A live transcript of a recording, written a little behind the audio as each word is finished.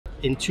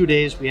in 2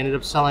 days, we ended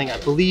up selling, I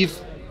believe,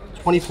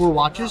 24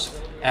 watches,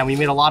 and we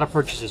made a lot of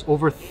purchases,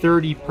 over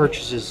 30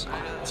 purchases.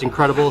 It's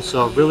incredible.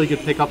 So really good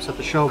pickups at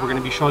the show. We're going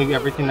to be showing you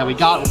everything that we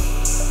got.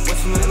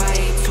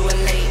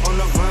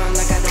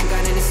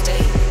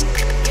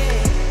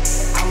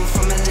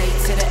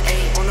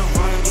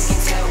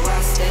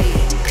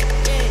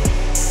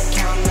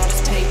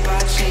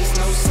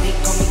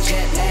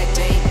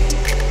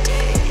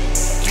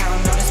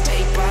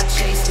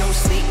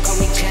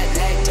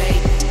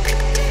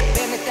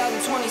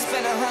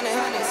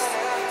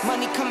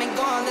 Money come and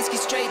gone, let's get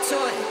straight to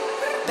it.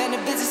 Been a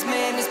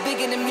businessman, it's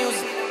bigger than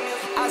music.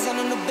 I was on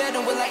a new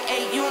building with like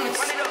 8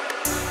 units.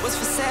 What's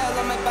for sale,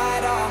 I might buy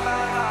it all.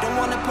 Don't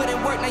wanna put in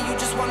work, now you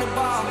just wanna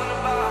ball.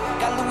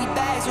 Got Louis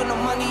bags with no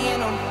money in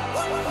them.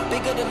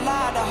 Bigger the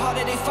lie, the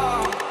harder they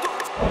fall.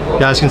 You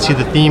guys can see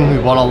the theme. We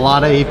bought a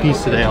lot of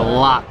APs today, a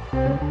lot.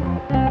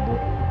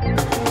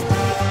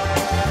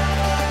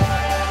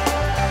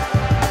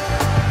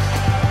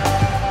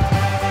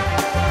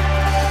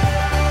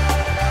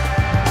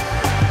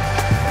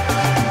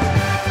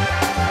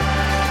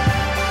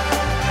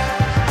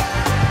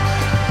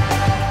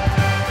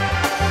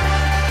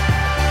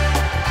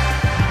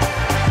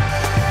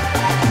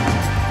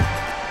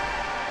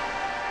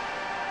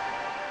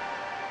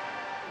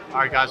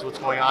 All right, guys, what's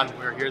going on?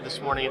 We're here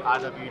this morning at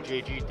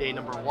Iwjg, day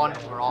number 1.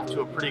 We're off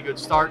to a pretty good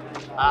start.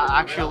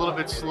 Actually a little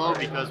bit slow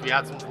because we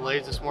had some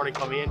delays this morning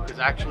coming in, because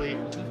actually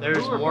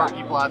there's more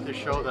people at this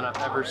show than I've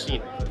ever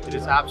seen. It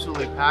is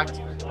absolutely packed.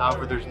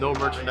 However, there's no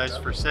merchandise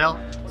for sale,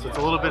 so it's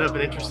a little bit of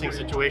an interesting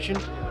situation.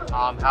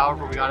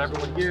 However, we got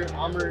everyone here.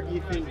 AMAR,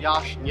 Ethan,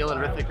 YASH, NEEL, and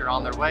RITZ are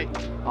on their way.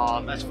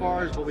 As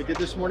far as what we did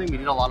this morning, we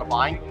did a lot of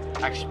buying.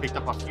 Actually picked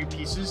up a few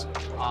pieces,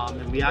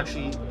 and we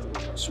actually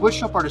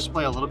switched up our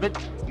display a little bit.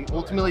 We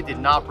ultimately did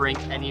not bring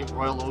any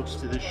Royal Oaks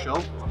to this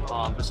show,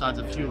 besides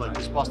a few like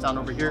this bust down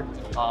over here,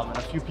 and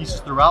a few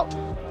pieces throughout.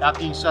 That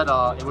being said,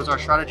 it was our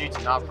strategy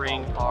to not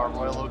bring our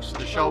Royal Oaks to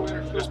the show,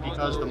 just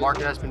because the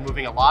market has been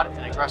moving a lot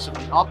and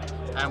aggressively up,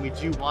 and we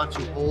do want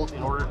to hold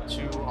in order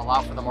to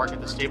allow for the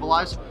market to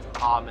stabilize,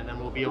 and then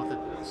we'll be able to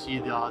see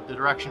the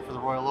direction for the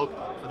Royal Oak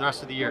for the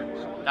rest of the year.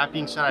 That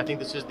being said, I think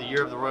this is the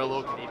year of the Royal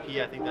Oak and AP.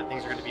 I think that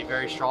things are going to be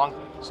very strong,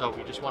 so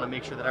we just want to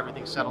make sure that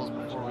everything settles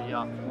before we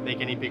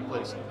make any big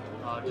plays.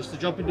 Just to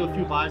jump into a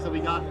few buys that we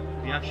got,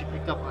 we actually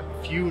picked up a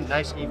few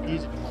nice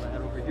APs. If you want to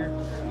head over here,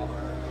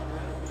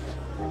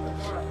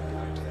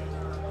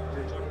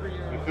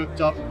 we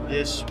picked up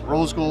this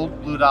rose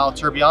gold blue dial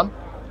tourbillon,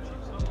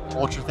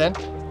 ultra thin.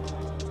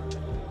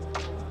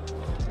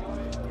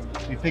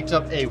 We picked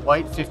up a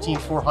white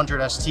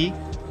 15400 ST,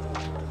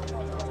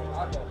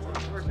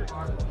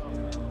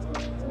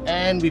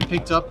 and we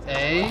picked up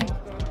a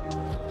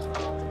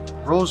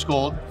rose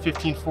gold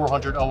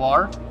 15400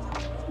 OR.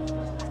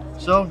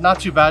 So not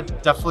too bad.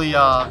 Definitely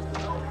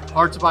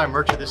hard to buy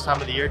merch at this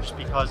time of the year, just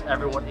because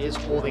everyone is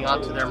holding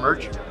on to their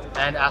merch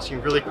and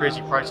asking really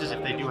crazy prices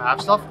if they do have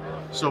stuff.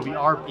 So we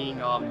are being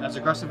as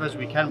aggressive as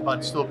we can,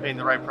 but still paying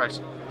the right price.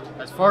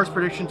 As far as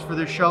predictions for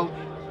this show,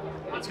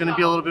 it's going to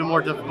be a little bit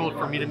more difficult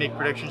for me to make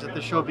predictions at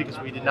this show because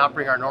we did not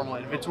bring our normal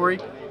inventory.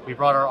 We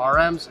brought our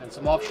RMs and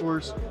some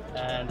offshores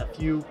and a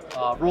few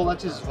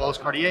Rolexes as well as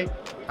Cartier.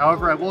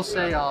 However, I will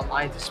say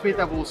I anticipate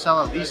that we'll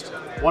sell at least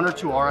 1 or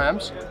 2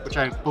 RMs, which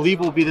I believe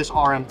will be this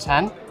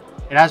RM10.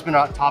 It has been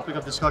a topic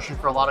of discussion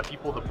for a lot of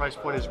people. The price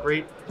point is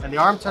great, and the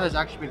RM10 has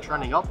actually been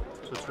trending up,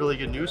 so it's really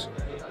good news.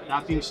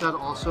 That being said,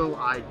 also,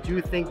 I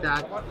do think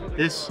that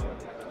this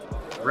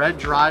red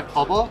drive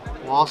bubble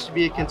will also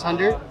be a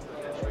contender.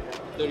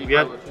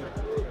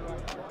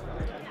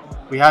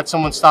 We had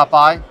someone stop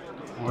by.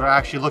 We're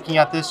actually looking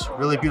at this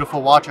really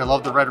beautiful watch. I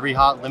love the red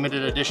Rehot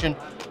limited edition.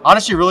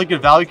 Honestly, really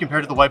good value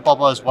compared to the white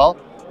bubble as well.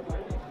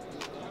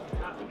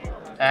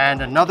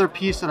 And another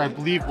piece that I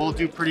believe will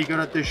do pretty good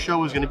at this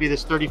show is going to be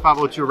this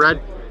 3502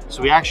 red.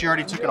 So we actually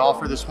already took an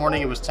offer this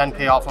morning. It was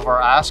 10K off of our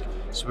ask.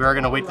 So we are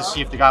going to wait to see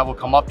if the guy will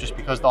come up, just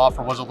because the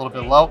offer was a little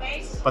bit low.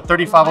 But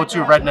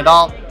 3502 red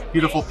Nadal,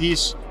 beautiful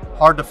piece,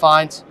 hard to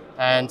find,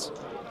 and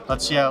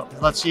let's see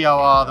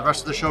how the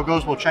rest of the show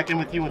goes. We'll check in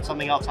with you when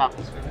something else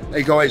happens.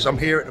 Hey guys, I'm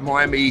here at the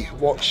Miami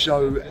Watch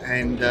Show,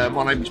 and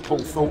my name is Paul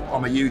Thorpe.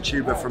 I'm a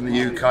YouTuber from the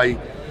UK,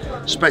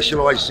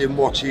 specialised in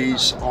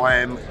watches. I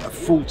am a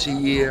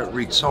 40-year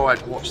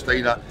retired watch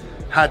dealer.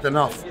 Had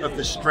enough of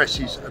the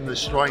stresses and the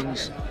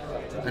strains,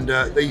 and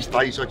these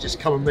days I just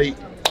come and meet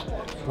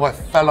my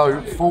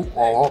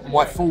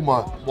my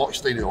former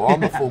watch dealer, or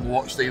I'm a former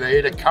watch dealer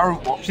here, the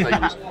current watch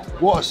dealers.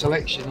 What a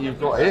selection you've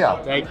got here.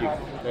 Thank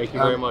you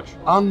very much.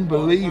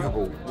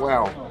 Unbelievable,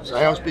 wow. So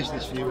how's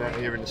business for you out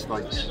here in the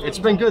States? It's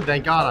been good,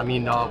 thank God. I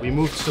mean, we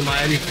moved to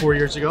Miami 4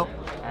 years ago,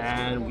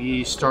 and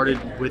we started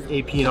with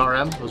AP and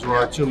RM. Those were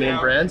our 2 main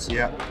brands.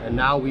 Yeah. And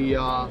now we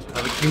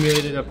have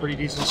accumulated a pretty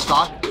decent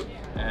stock,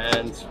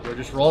 and we're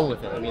just rolling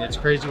with it. I mean, it's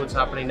crazy what's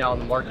happening now in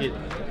the market.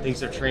 Things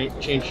have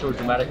changed so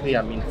dramatically.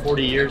 I mean,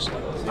 40 years,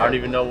 I don't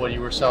even know what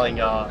you were selling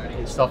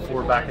in stuff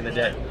for back in the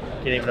day.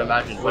 Can't even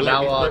imagine. Well,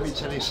 but let me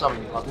tell you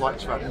something. I'd like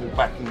to have them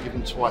back and give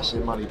them twice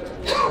their money back.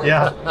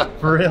 Yeah,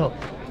 for real.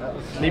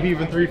 maybe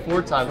even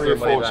 3-4 times. 3 or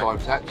 4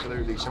 times,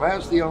 absolutely. So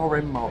how's the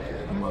RM market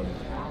at the moment?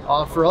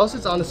 For us,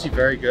 it's honestly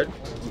very good.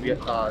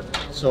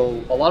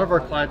 So a lot of our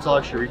clientele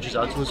actually reaches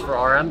out to us for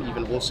RM,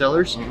 even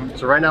wholesalers.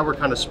 So right now we're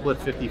kind of split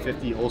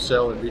 50-50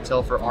 wholesale and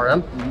retail for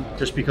RM,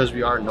 just because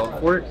we are known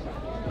for it.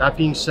 That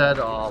being said,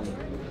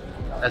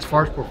 as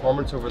far as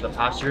performance over the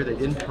past year, they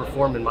didn't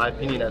perform, in my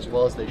opinion, as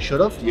well as they should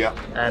have. Yeah.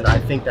 And I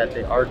think that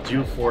they are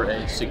due for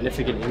a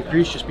significant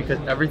increase, just because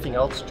everything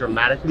else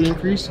dramatically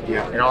increased.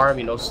 Yeah. In RM,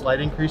 you know,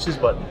 slight increases,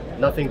 but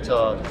nothing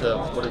to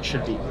what it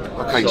should be.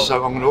 Okay,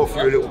 so I'm going to offer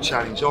you a little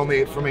challenge. I'm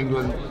here from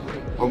England.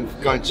 I'm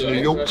going to New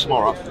York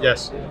tomorrow.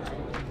 Yes.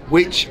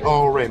 Which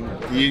RM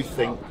do you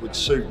think would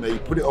suit me?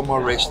 Put it on my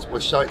wrist,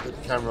 we'll show it to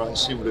the camera and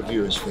see what the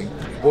viewers think.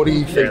 What do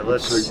you think would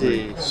suit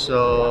me?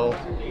 So,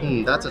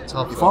 that's a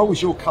tough one. If I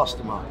was your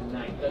customer,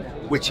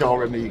 which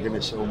RM are you going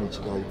to sell me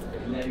today?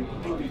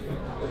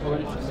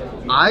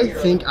 I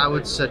think I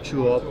would set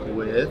you up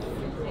with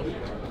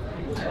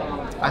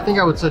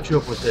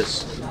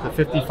this, the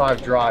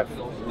 55 Drive.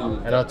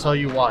 And I'll tell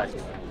you why.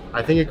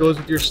 I think it goes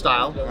with your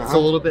style. It's a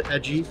little bit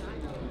edgy.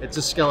 It's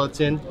a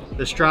skeleton.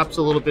 The strap's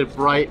a little bit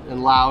bright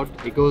and loud.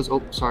 It goes,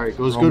 it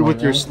goes good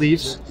with your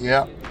sleeves.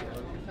 Yeah.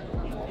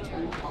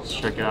 Let's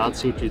check it out,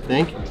 see what you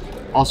think.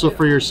 Also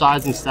for your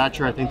size and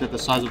stature, I think that the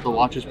size of the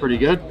watch is pretty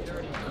good.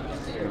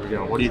 There we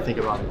go. What do you think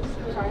about it?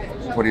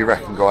 What do you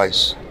reckon,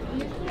 guys?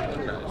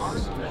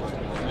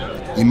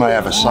 You may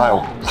have a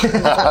sale.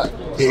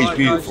 It is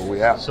beautiful,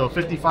 yeah. So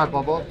 55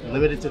 Bubba,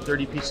 limited to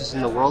 30 pieces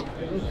in the world.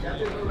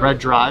 Red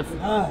drive.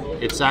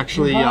 It's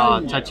actually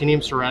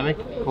titanium ceramic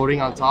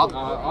coating on top,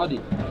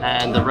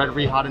 and the red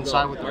rehot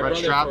inside with the red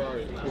strap.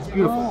 It's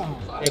beautiful.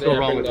 Can't go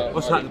wrong with it.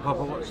 What's happening,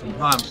 Papa? What's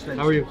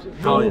How are you?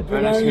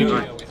 Very nice to meet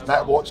you.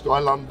 That watch guy,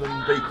 London,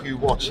 BQ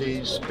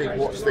Watches, big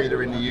watch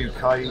dealer in the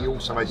UK. He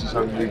also has his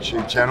own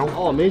YouTube channel.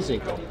 Oh, amazing.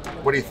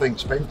 What do you think,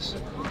 Spence?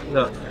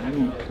 No.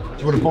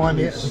 Do you want to buy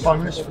me as a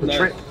bonus for the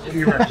trip? Do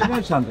you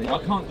know something? I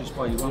can't just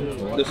buy you one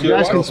for it. You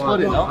guys can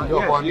split it, no? You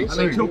got to buy me And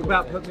they two. talk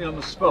about putting me on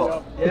the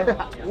spot.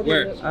 Yeah.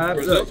 Where? Look,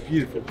 it's a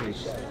beautiful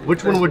piece.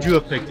 Which one would you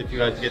have picked if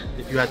you had to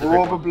pick?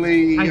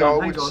 Probably, Hang I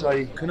on, would hang on.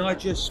 say. Can I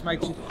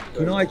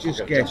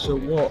just guess at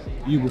what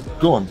you would?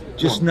 Go on.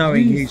 Just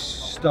knowing his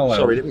style.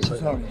 Sorry, let me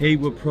say. He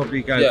would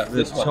probably go Yeah, for the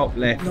this one. top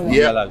left. Yeah,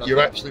 yellow. you're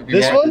absolutely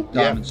This right. one?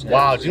 Yeah. Diamonds.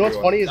 Wow, do you know what's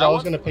funny is I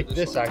was going to pick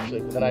this actually,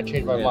 but then I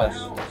changed my mind.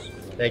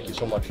 Thank you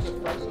so much.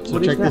 So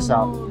check this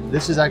out.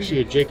 This is actually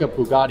a Jacob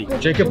Bugatti.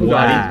 Jacob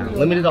Bugatti,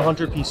 limited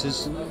 100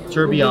 pieces,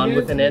 tourbillon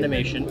with an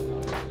animation.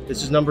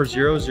 This is number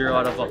 00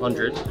 out of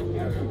 100.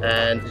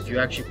 And if you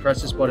actually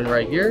press this button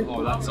right here,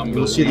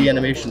 you'll see the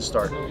animation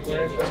start. A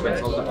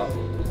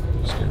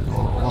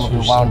little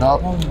bit wound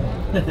up.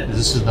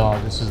 This is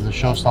the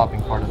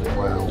show-stopping part of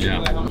it.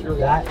 Yeah.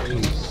 That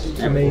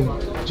is, I mean,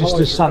 just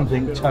as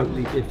something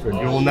totally different.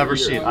 You will never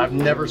see it. I've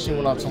never seen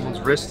one on someone's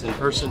wrist in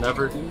person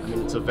ever. I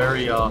mean, it's a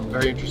very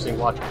interesting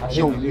watch.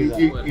 So,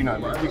 you know,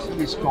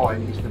 this guy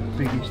is the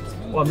biggest.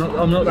 Well,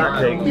 I'm not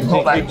that big. He's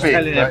not that Keeps big.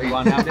 telling but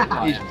everyone how big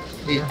I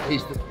am.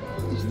 he's the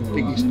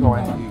biggest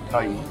guy in the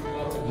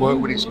UK. Work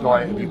with this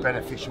guy, it'll be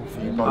beneficial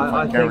for you both.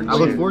 I guarantee. I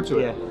look forward to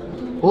it.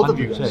 Yeah. Both of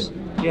you guys.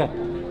 100%. Yeah.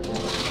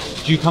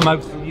 Do you come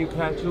over from the UK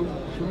at all?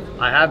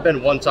 I have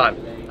been one time.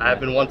 But I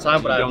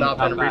have not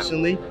been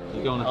recently.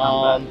 You don't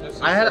come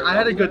back? I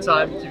had a good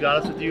time, to be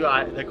honest with you.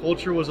 The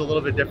culture was a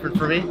little bit different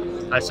for me.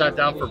 I sat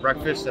down for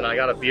breakfast and I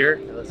got a beer.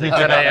 It was like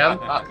 10 a.m.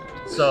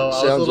 So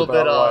I was a little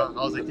bit, I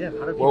was like, damn,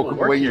 how do people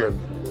work here?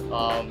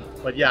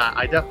 But yeah,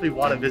 I definitely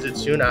want to visit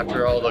soon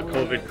after all the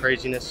COVID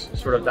craziness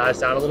sort of dies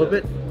down a little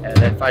bit. And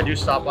if I do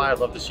stop by, I'd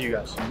love to see you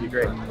guys. It'd be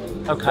great. Okay,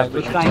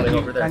 Definitely but should thank something you.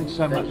 over there. Thanks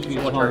so much for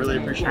your time. I really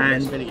appreciate it.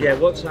 Thanks, And Vinny. yeah,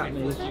 what's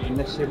happening?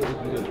 Let's see what we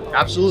can do.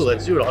 Absolutely,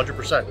 let's do it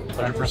 100%.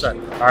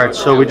 100%. All right,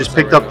 so we just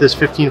picked up this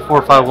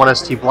 15451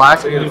 ST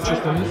Black.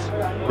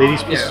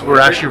 Ladies pieces were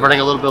actually running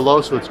a little bit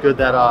low, so it's good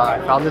that I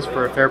found this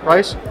for a fair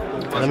price.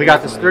 And then we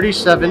got this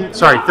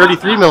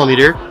 33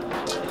 millimeter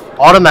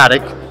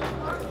automatic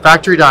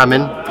factory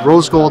diamond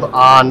rose gold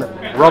on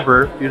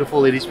rubber,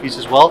 beautiful ladies piece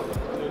as well.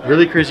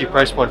 Really crazy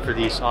price point for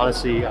these.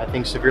 Honestly, I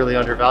think severely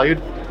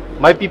undervalued.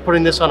 Might be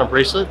putting this on a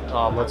bracelet.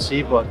 Let's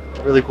see, but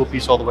really cool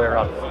piece all the way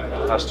around.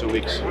 Past 2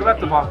 weeks. What about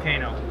the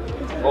Volcano?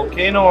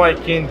 Volcano, I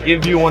can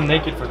give you one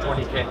naked for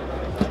 20K.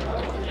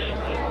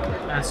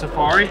 And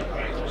Safari?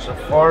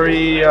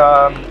 Safari,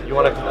 you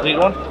want a complete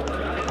one?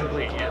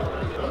 Complete, yeah.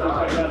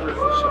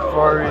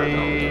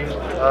 Safari,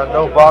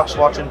 no box,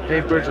 watch and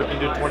papers, we can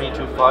do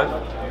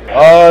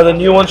 22.5. The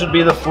new ones would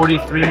be the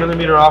 43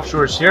 millimeter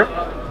offshores here.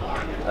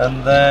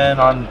 And then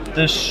on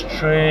this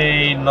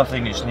tray,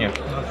 nothing is new.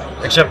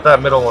 Except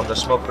that middle one, the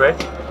smoke gray.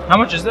 How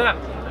much is that?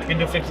 You can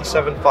do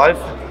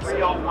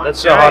 57.5.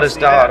 That's the hottest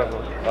dial out of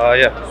them.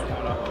 Yeah.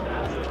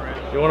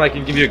 If you want, I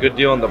can give you a good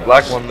deal on the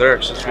black one there,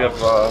 since we have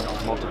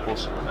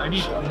multiples. I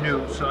need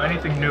new, so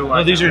anything new.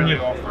 No, these are new.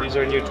 These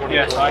are new 20.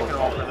 Yes, I can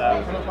offer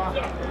that.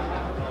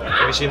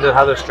 Have you seen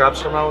how the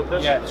straps come out with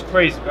this? Yeah, it's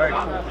crazy. Very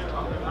cool.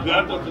 You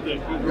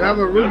have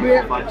a ruby?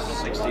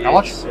 How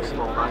much?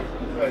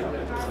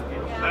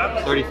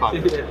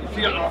 35.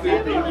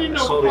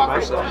 Slowly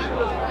price that.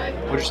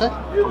 What'd you say?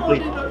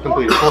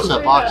 Complete. Full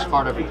set, box,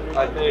 card, everything.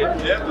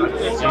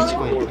 It's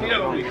clean.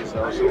 No issues.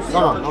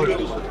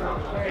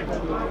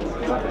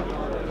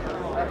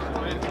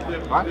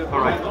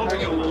 Alright.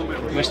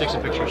 Let me take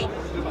some pictures.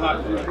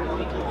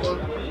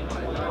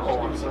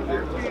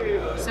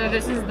 So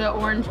this is the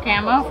orange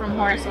camo from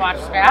Horse Watch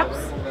straps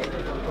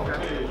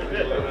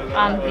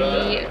on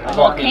the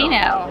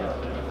Volcano.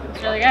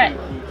 It's really good.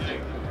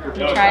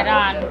 You try it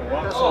on.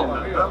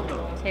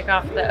 Take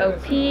off the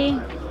OP.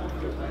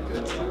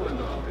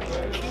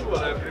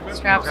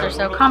 Straps are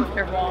so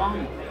comfortable.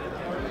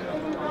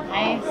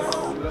 Nice.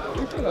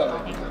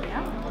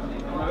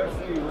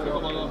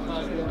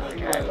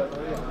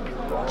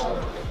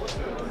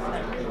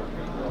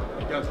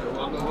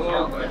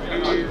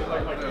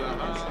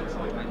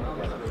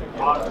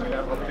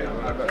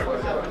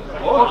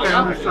 Okay,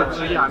 understood.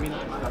 So yeah, I mean,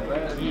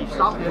 he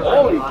stopped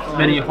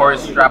Many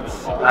horse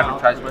straps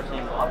advertisement.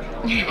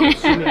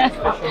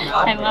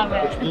 I love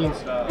it. Which means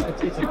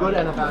it's a good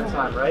and a bad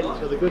sign, right?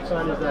 So the good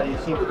sign is that he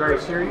seems very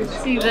serious.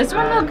 See, this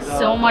one looks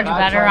so much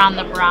better on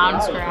the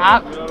brown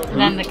strap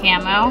than the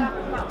camo.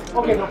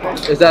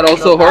 Is that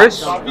also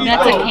horse? That's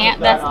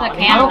the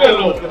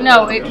camo.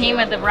 No, it came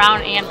with the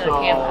brown and the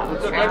camo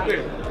strap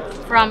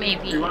from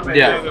AP.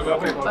 Yeah.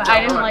 But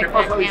I didn't like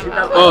that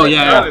camo. Oh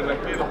yeah.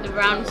 The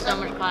brown is so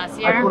much I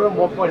put classier. him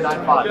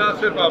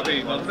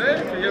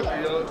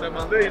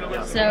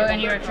 1.95. So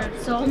any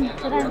Richards sold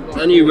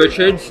today? Any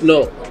Richards?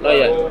 No, not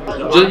yet.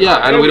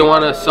 Yeah, and we don't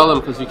want to sell them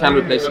because you can't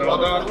replace them.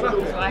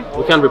 Why?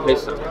 We can't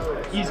replace them.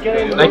 He's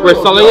getting Like we're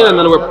selling it and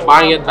then we're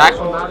buying it back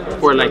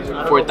for like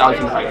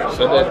 4,000 higher.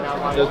 So that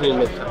doesn't even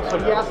make sense. You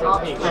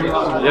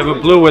have a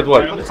blue with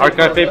what?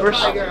 Archive papers?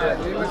 How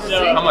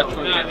much?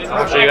 How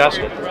much are you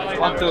asking?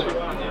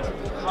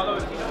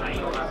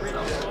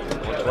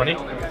 120?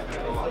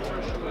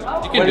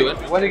 You can do it.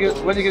 When are you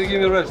gonna give me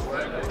the rest?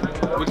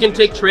 We can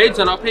take trades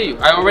and I'll pay you.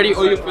 I already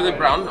owe you for the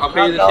brown. I'll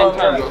pay you the same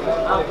time.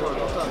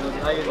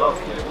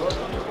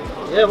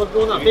 Yeah, what's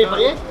going on? Pay for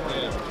it?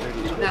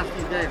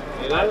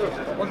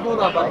 What's going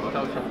on, buddy?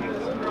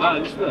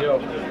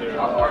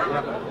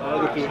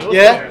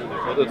 Yeah?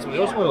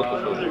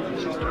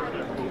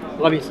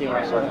 Let me see,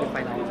 alright, so I can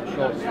find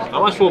out.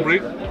 How much will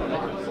break? Yeah,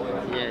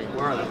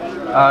 where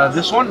are they?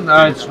 This one,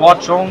 it's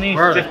watch only,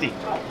 50.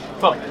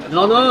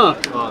 No.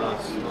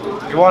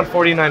 You want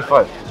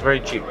 49.5. It's very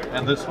cheap.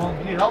 And this one?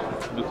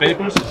 The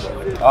papers?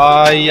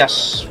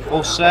 Yes.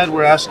 Full set,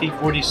 we're asking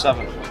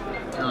 47.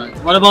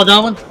 What about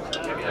that one?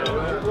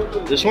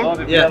 This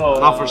one? Yeah.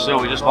 Not for sale.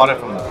 We just bought it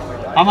from them.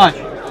 How much?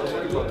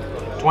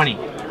 20.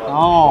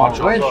 Oh,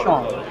 where's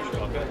Sean?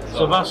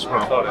 So that's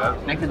bro.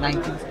 Make it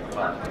 19.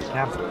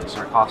 Careful, it's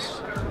our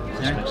costs.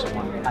 Just make some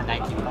money.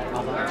 19.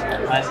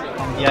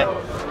 Yeah.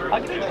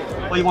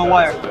 What do you want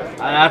wire?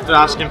 I have to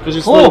ask him because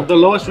it's Oh. the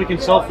lowest we can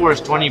sell for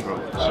is 20, bro.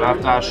 So I have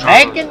to ask Sean.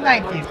 Make it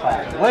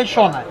 19.5. Where's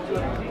Sean at?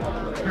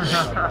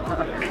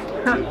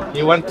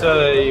 He went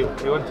to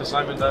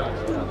Simon Diamond.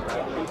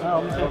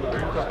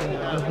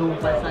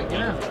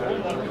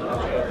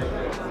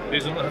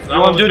 You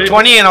want to do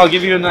 20 and I'll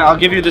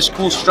give you this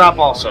cool strap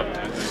also.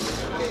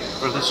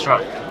 For this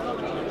strap.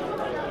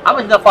 How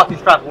much is that fucking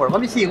strap worth?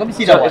 Let me see that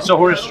watch. It's a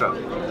horse strap.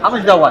 How much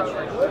is that watch?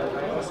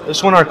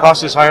 This one our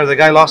cost is higher. The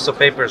guy lost the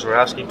papers. We're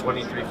asking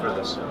 23 for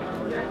this.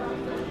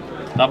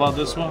 How about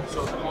this one?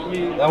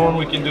 That one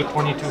we can do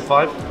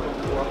 22.5.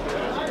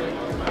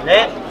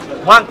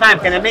 One time,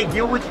 can I make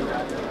deal with you?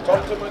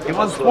 He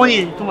wants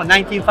 20,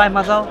 19.5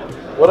 myself.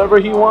 Whatever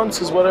he wants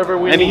is whatever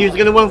we Maybe need. he's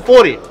gonna want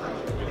 40.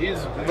 He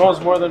knows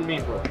more than me,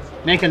 bro.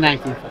 Make a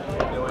 19.5.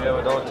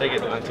 Yeah, don't take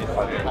it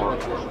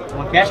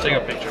 19.5. Okay? Just take a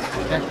picture.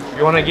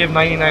 You want to give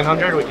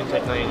 9,900? We can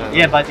take 99.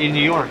 Yeah, but in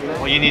New York.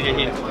 Well, you need it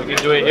here. We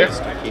can do it here.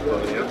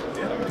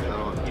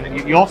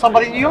 You owe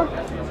somebody in New York?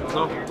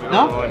 No.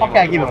 No? Okay,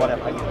 I give it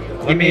whatever.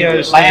 Let me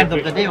by end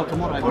of the day or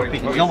tomorrow, I will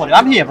pick it. Don't worry,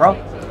 I'm here, bro.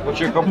 What's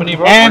your company,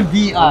 bro?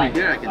 MDI.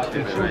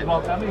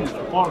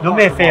 Do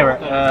me a favor.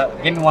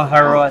 Give me one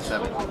Harrow.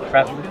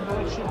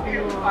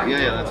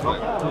 Yeah, that's fine.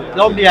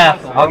 Don't be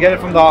asshole. I'll get it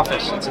from the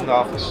office. It's in the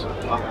office.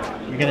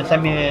 You're gonna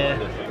send me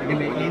give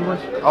me an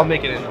invoice? I'll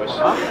make an invoice.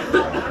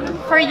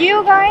 For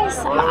you guys,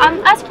 I'm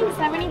asking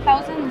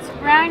 70,000. It's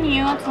brand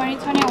new,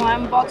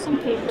 2021, box and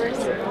papers.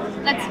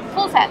 That's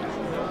full set.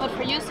 But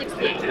for you,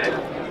 68.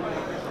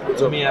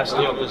 Let me ask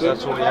you because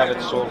that's what we have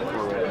it sold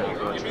for.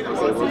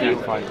 We'll do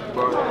fine.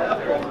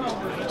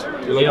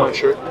 You like my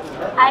shirt?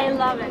 I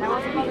love it. I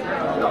was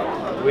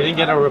about to We didn't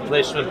get a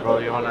replacement, bro.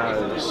 You want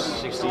a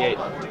 68?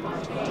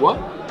 What?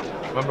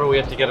 Remember we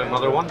had to get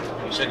another one?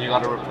 You said you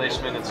got a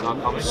replacement. It's not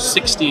coming.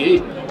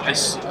 68.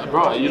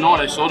 Bro, you know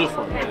what I sold it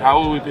for? How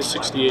will we pay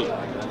 68?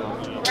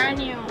 brand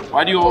new.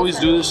 Why do you always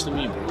do this to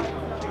me, bro?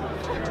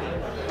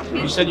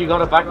 You said you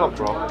got a backup,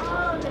 bro.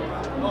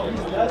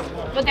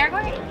 But they're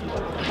going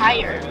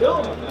higher.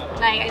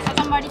 Like, I saw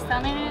somebody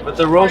selling it. But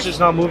the rose is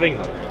not moving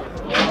though.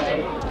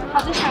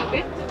 How's it sound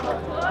good?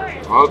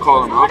 I'll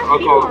call him. I'll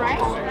call him. Right?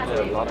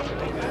 Yeah, a lot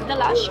of The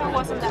last show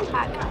wasn't that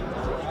bad.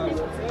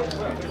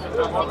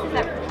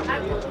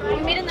 We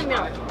meet in the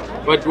middle.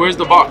 But where's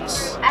the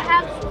box? I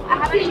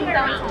have it in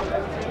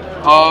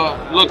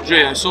downtown. Look,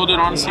 Jay, I sold it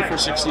honestly for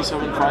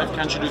 67.5.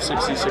 Can't you do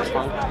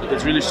 66.5? Like,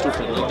 it's really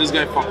stupid. Like, this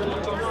guy fucked me.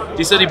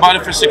 He said he bought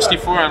it for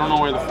 64. I don't know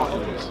where the fuck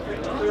it is.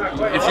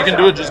 If you can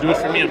do it, just do it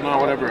for me. If not,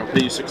 whatever. I'll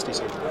pay you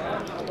 67.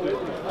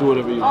 Do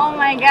whatever you want. Oh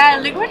my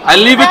god, look what he I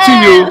leave it to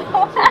said. you.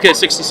 Okay,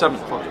 67.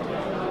 Fuck it.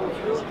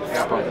 It's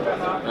fine.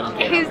 I don't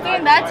care. He's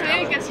doing that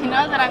too because he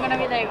knows that I'm gonna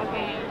be like,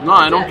 okay. No,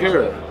 I don't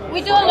care.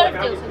 We do a lot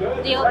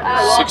of deals.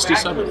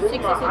 67.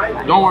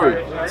 67. Don't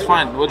worry. It's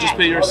fine. We'll just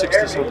pay your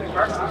 67.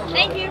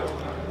 Thank you.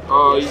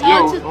 Yo,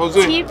 So to Jose.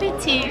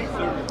 TPT.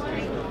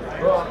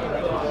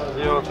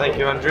 Yo, thank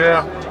you, Andrea.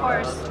 Of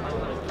course.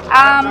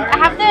 I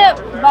have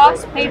the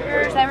box,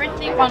 papers,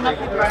 everything. Well, not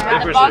papers,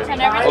 but the box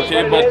and everything.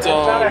 Okay, but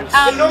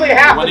when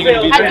are you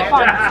gonna be at the there?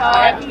 farm, so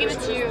I can give it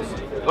to you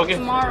Okay,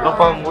 tomorrow. no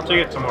problem. We'll take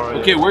it tomorrow.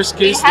 Okay, worst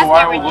case, It the has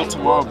wire will go everything.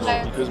 tomorrow,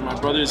 bro, because my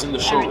brother is in the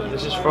show.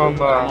 This is from. I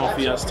don't know if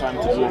he has time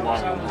to do a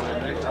wire.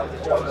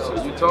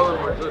 So you tell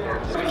him we're good.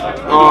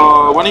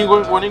 When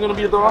are you gonna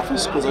be at the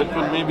office? Because I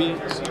could maybe.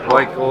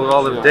 Like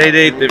all the day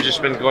date, they've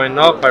just been going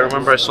up. I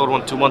remember I sold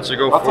one 2 months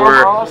ago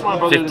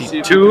for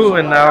 52,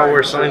 and now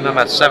we're selling them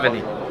at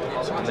 70.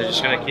 And they're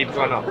just gonna keep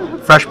going up.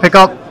 Fresh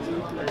pickup,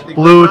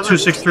 blue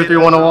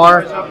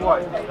 26331OR.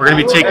 We're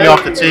gonna be taking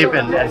off the tape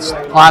and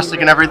plastic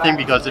and everything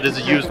because it is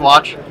a used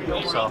watch.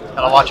 So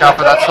gotta watch out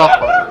for that stuff.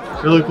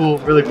 But really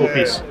cool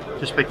piece.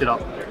 Just picked it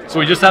up. So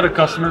we just had a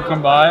customer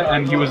come by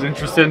and he was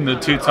interested in the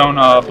two-tone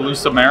blue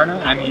Submariner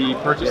and he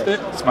purchased it.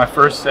 It's my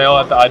first sale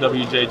at the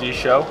IWJG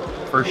show.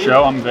 First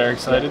show, I'm very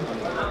excited.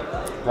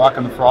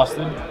 Rocking the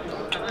frosted.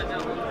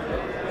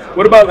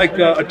 What about like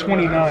a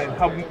 29?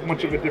 How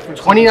much of a difference?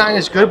 29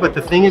 is good, but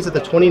the thing is that the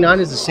 29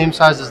 is the same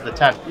size as the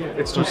 10.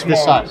 It's too It's small.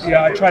 this size.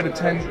 Yeah, I tried a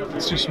 10.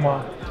 It's too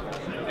small.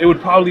 It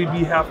would probably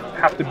be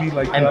have to be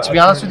like. And to be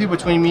honest with you,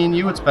 between me and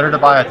you, it's better to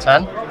buy a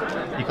 10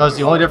 because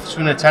the only difference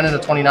between a 10 and a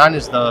 29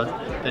 is the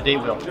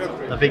date wheel,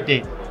 the big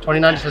date.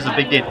 29 just has a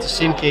big date. It's the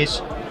same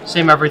case,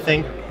 same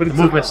everything, but the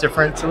movement's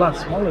different. It's a lot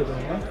smaller though,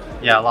 huh?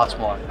 Yeah, a lot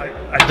smaller.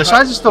 The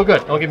size is still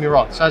good. Don't get me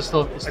wrong. The size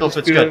still fits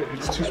good.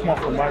 It's too small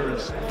for my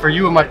wrist. For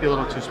you, it might be a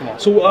little too small.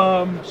 So,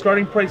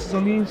 starting prices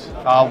on these?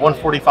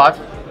 145.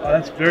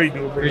 That's very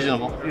doable.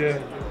 Reasonable. Yeah.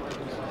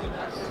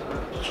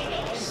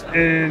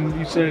 And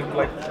you said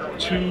like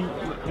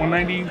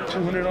 190,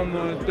 200 on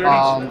the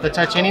 30s? The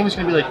titanium is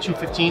going to be like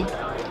 215.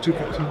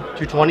 215.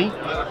 220.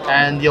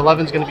 And the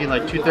 11 is going to be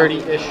like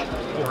 230-ish,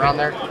 around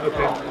there.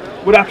 Okay.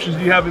 What options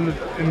do you have in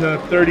the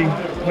 30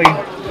 plane?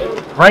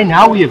 Right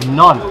now, we have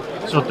none.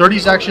 So 30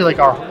 is actually like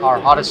our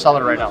hottest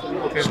seller right now.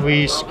 Okay. So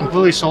we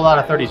completely sold out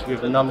of 30s. We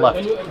have none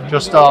left.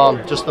 Just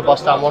the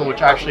bust down one,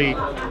 which actually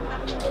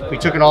we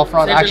took an offer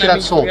on. Actually,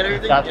 that sold.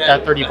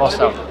 That 30 bust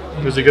down.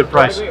 It was a good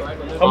price.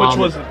 How much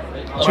was it?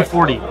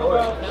 240. So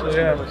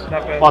yeah, it's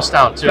not bad. Bust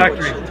down too.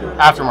 Factory.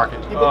 Aftermarket.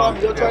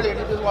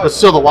 But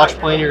still, the watch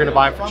plane you're gonna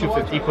buy for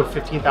 250. Put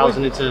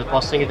 15,000 into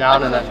busting it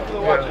down, and then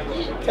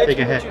take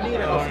a hit.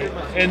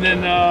 And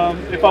then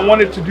if I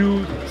wanted to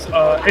do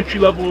entry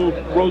level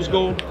rose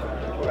gold.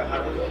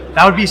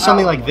 That would be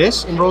something like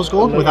this in rose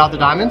gold without the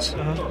diamonds,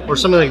 or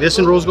something like this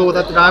in rose gold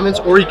without the diamonds,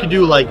 or you could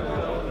do like.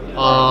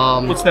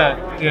 What's that?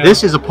 Yeah.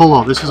 This is a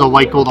polo. This is a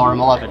white gold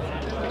RM11.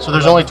 So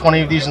there's only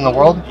 20 of these in the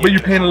world. But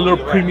you're paying a little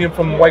premium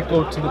from white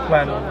gold to the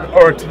platinum,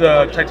 or to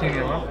the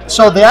titanium, huh?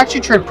 So they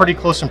actually trade pretty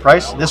close in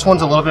price. This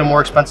one's a little bit more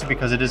expensive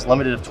because it is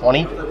limited of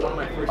 20,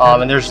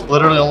 and there's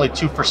literally only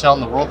 2 for sale in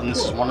the world, and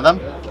this is one of them.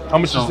 How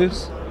much is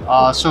this?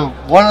 So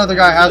one other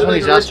guy has one.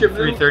 He's asking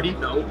 330.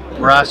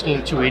 We're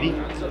asking 280.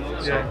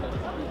 So Yeah.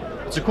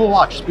 it's a cool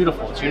watch. It's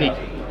beautiful. It's unique.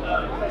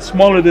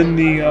 Smaller than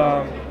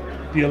the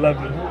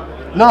 11.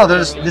 No,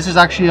 this is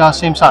actually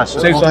same size. So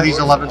Same both size? of these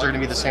 11s are going to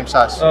be the same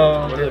size.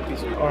 All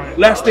right.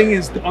 Last thing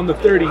is on the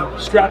 30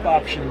 strap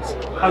options.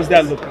 How's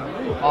that looking?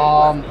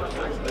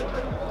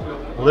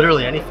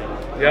 Literally anything.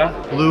 Yeah.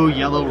 Blue,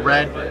 yellow,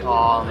 red,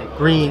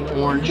 green,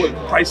 orange. What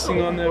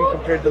pricing on them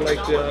compared to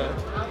like the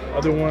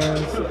other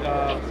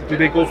ones? Do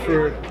they go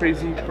for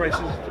crazy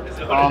prices?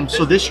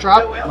 So this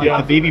strap, like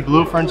the baby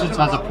blue, for instance,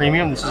 has a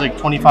premium. This is like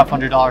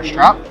 $2,500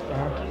 strap.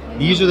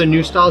 These are the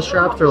new style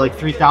straps. They're like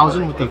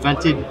 3,000 with the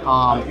vented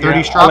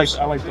 30 straps.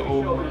 I like the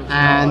old ones.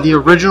 And the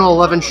original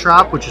 11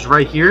 strap, which is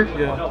right here,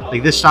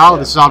 like this style.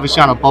 This is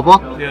obviously on a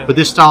Bubba, but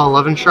this style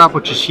 11 strap,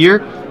 which is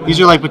here, these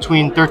are like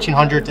between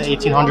 1,300 to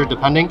 1,800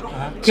 depending.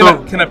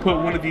 Can I put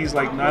one of these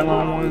like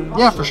nylon ones?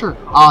 Yeah, for sure.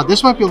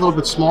 This might be a little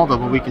bit small though,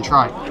 but we can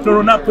try.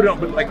 No, not put it on,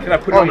 but like, can I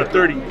put it on a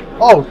 30?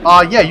 Oh,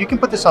 yeah, you can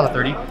put this on a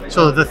 30.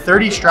 So the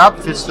 30 strap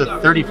fits the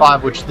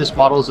 35, which this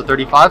model is a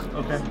 35.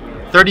 Okay.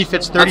 30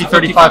 fits 30,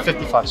 35,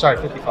 55. Sorry,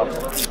 55.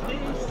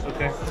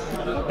 Okay.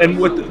 And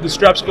what the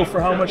straps go for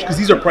how much? Because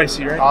these are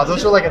pricey, right?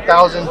 Those are like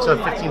 1,000 to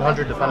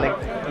 1,500 depending.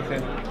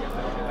 Okay.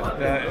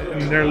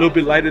 And they're a little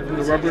bit lighter than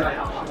the rubber?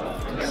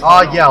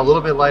 Yeah, a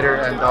little bit lighter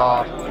and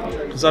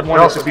because I'd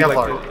want it to be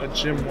like a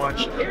gym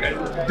watch.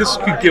 This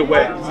could get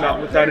wet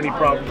without any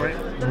problem, right?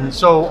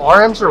 So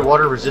RMs are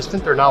water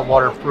resistant, they're not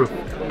waterproof.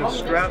 And the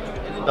strap?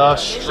 The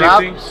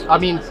strap, I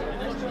mean,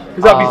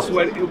 Because that'll be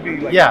sweat. It'll be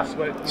like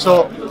sweat.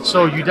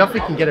 So you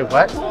definitely can get it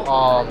wet.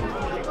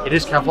 It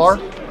is Kevlar,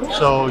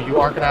 so you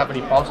aren't gonna have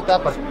any problems with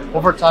that. But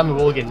over time, it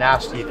will get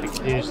nasty if it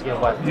continues to get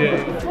wet.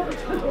 Yeah.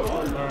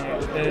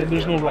 And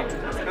there's no like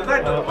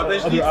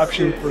other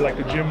option for like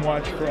a gym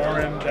watch for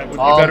RM that would be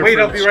better. Wait,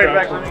 I'll be right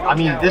back. I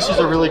mean, this is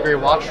a really great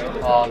watch.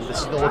 This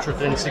is the Ultra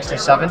Thin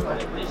 67.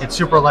 It's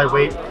super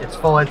lightweight. It's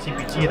full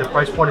NTPT. The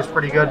price point is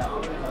pretty good.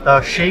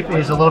 The shape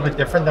is a little bit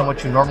different than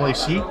what you normally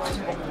see.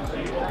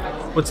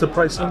 What's the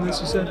price on this,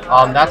 you said?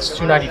 That's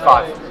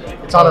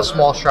 $295. It's on a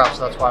small strap,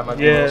 so that's why I might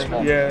be a little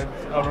small. Yeah,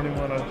 I don't even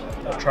want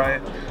to try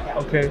it.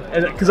 Okay,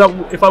 and because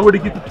if I were to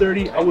get the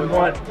 30, I would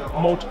want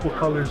multiple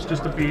colors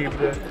just to be able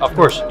to, of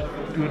course,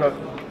 do it up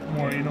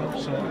more, you know.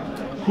 So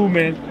cool,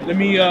 man. Let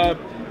me,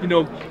 you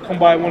know, come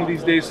by one of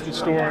these days to the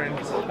store and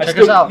check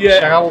us out. Yeah,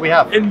 check out what we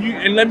have.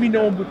 And let me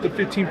know with the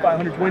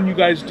 15500 when you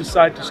guys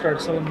decide to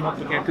start selling them up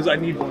again, because I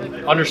need one.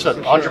 Understood,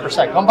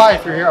 100%. Come by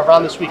if you're here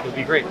around this week. It'd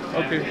be great.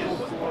 Okay.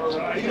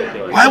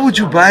 Why would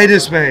you buy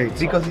this, mate?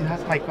 Because it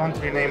has my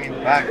country name in the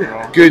back,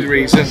 bro. Good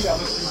reason.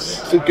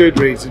 It's a good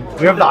reason.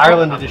 We have the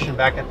Ireland edition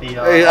back at the.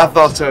 I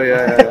thought so.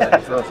 Yeah. I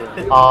thought so.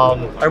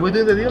 Are we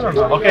doing the deal or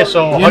not? Okay,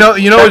 so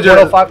you know,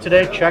 105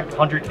 today. Check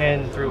 100K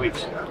in 3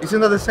 weeks. Isn't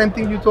that the same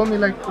thing you told me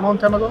like a long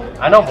time ago?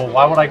 I know, but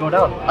why would I go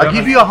down? I'll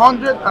give you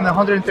 100 and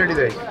 130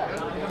 days.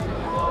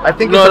 I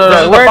think this is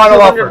the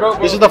final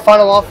offer. This is the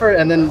final offer,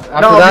 and then after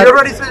that. No, you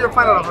already said your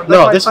final offer.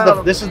 No,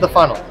 this is the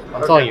final.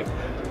 I'm telling you.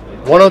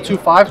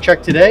 1025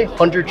 check today,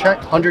 100 check,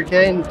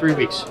 100K in 3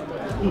 weeks.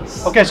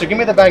 Okay, so give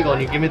me the bangle and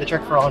you give me the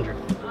check for 100.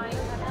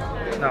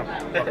 No.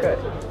 Okay.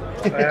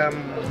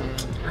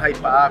 Hi,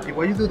 Papi.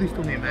 Why you do this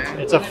to me, man?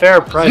 It's a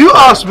fair price. You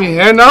asked me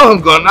here, now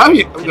I'm gonna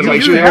make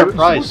sure you fair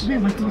price.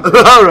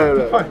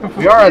 Alright.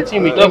 We are on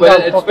team. We came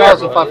down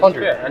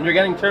 12,500. And you're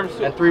getting terms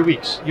too. In 3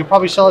 weeks. You'll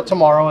probably sell it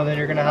tomorrow, and then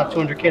you're gonna have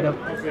 200K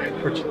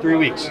for 3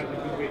 weeks.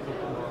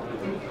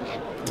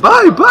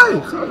 Bye.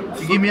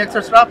 You give me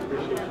extra strap?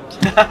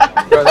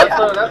 Bro, that's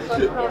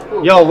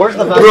cool. Yo, where's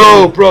the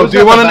Vaseline? Bro, do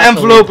you want an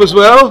envelope as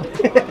well?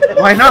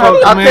 Why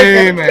not? Fuck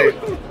me, mate.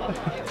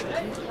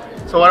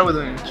 So what are we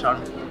doing,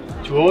 Sean?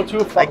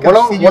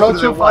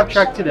 1025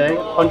 check today,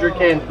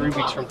 100K in 3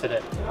 weeks from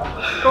today.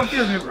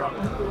 Confuse me, bro.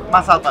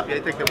 Mas out, Papi. I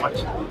take the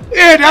watch.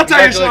 Yeah, that's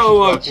how you so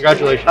much.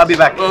 Congratulations. I'll be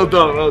back. Well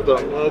done. Look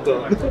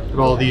at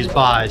all these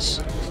buys.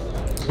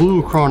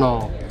 Blue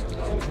Chrono.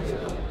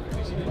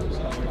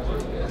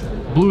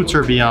 Blue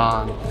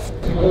Tourbillon.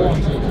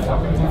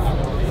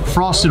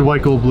 Frosted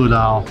white gold blue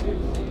dial.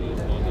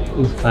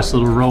 Nice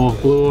little row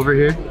of blue over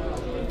here.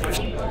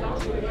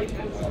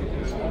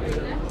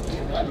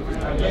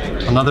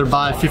 Another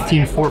buy,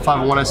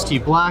 15451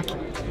 ST black.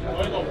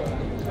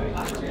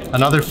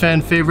 Another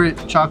fan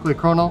favorite, chocolate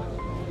chrono.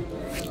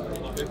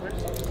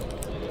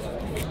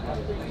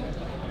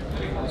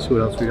 Let's see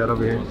what else we got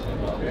over here.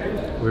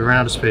 We ran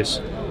out of space.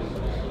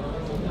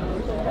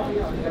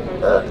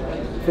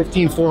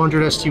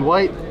 15400 ST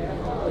white.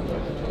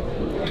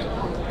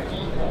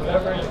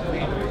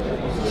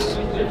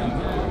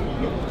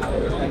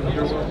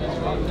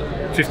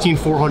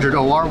 $15,400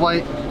 OR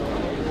white.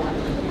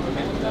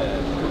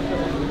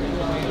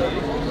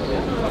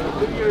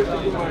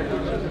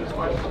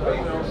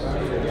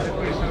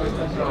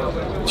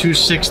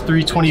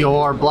 $26,320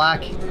 OR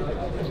black. You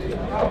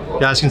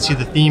guys can see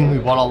the theme. We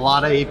bought a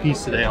lot of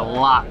APs today, a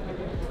lot.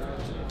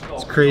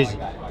 It's crazy.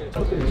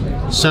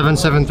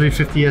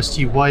 77350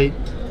 ST white,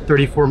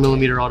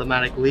 34mm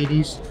automatic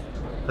ladies.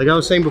 Like I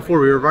was saying before,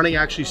 we were running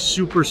actually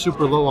super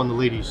low on the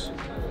ladies.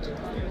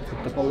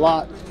 Picked up a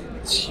lot.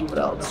 Let's see what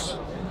else.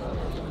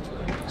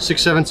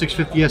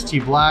 67650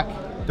 ST black,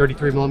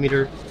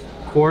 33mm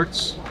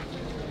quartz.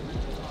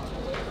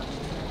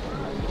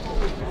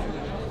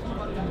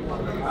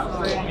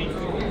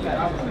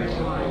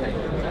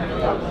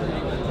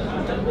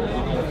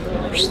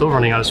 We're still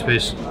running out of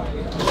space.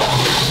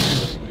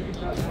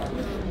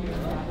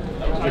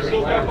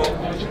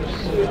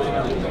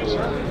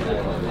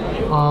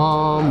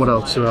 What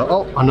else?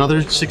 Oh,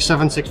 another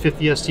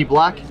 67650 ST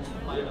black.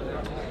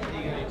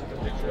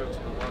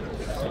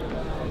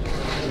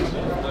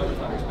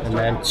 And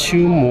then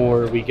two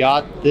more. We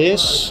got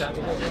this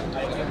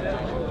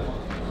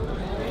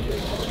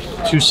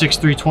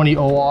 26320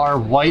 OR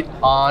white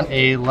on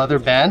a leather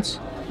band.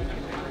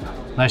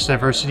 Nice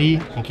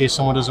diversity in case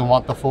someone doesn't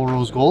want the full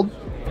rose gold.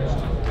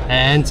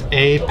 And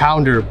a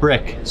pounder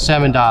brick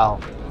salmon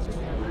dial.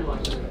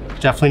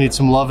 Definitely need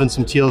some love and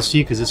some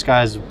TLC because this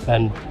guy's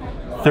been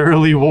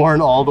thoroughly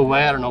worn all the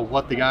way. I don't know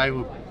what the guy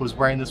who was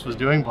wearing this was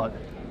doing, but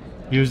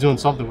he was doing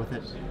something with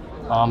it.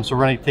 So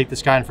we're gonna take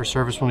this guy in for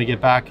service when we get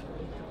back.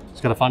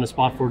 Just gotta find a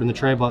spot for it in the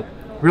tray, but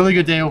really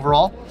good day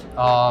overall.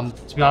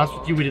 To be honest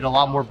with you, we did a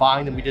lot more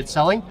buying than we did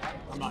selling.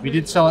 We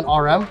did sell an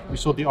RM. We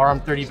sold the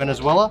RM30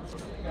 Venezuela,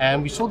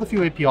 and we sold a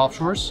few AP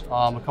offshores,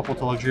 a couple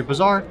to Luxury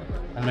Bazaar,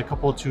 and a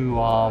couple to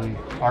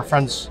our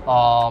friends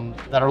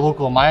that are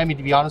local in Miami,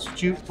 to be honest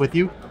with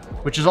you,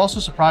 which is also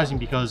surprising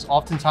because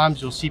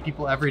oftentimes you'll see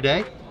people every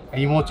day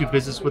and you won't do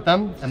business with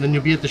them, and then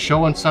you'll be at the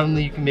show and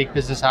suddenly you can make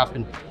business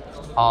happen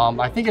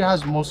I think it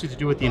has mostly to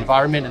do with the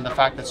environment and the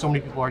fact that so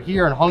many people are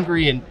here and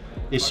hungry and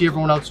they see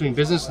everyone else doing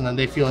business and then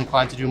they feel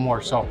inclined to do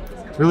more. So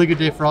really good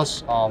day for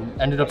us.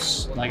 Ended up,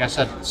 like I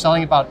said,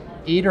 selling about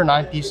 8 or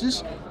 9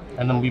 pieces,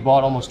 and then we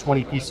bought almost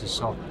 20 pieces.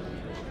 So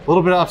a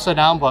little bit upside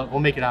down, but we'll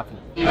make it happen.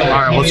 All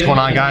right, what's going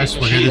on, guys?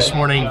 We're here this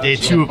morning, day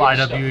 2 of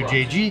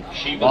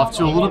IWJG. Off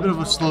to a little bit of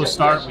a slow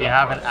start. We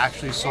haven't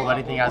actually sold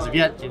anything as of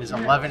yet. It is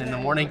 11 in the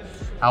morning.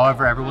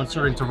 However, everyone's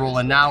starting to roll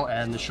in now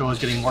and the show is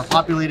getting more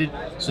populated.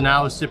 So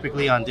now is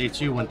typically on day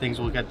 2 when things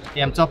will get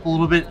amped up a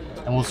little bit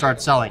and we'll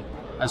start selling.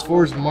 As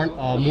far as the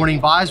morning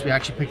buys, we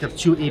actually picked up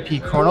 2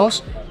 AP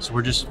chronos. So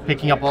we're just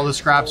picking up all the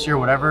scraps here,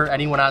 whatever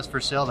anyone has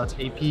for sale. That's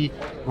AP,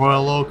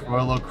 Royal Oak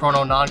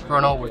chrono,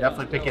 non-chrono. We're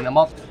definitely picking them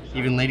up,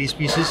 even ladies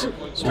pieces.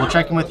 So we'll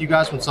check in with you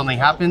guys when something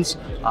happens,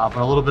 but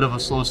a little bit of a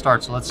slow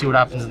start. So let's see what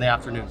happens in the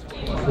afternoon.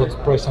 What's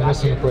the price on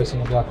this and the price on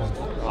the black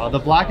one? The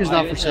black is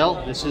not for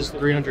sale. This is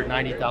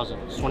 $390,000.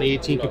 It's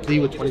 2018 complete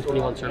with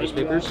 2021 service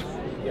papers.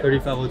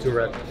 3502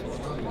 red.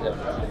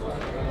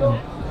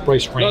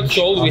 Price range. Not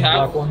sold, we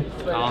have.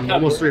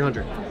 Almost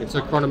 300. It's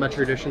a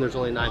chronometric edition. There's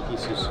only 9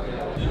 pieces.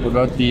 What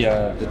about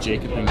the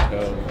Jacob &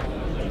 Co.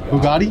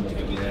 Bugatti?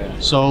 Yeah.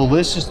 So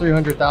list is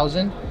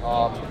 300,000.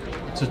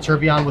 It's a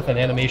tourbillon with an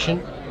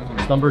animation.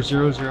 It's number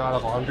 00 out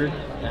of 100,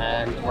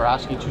 and we're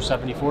asking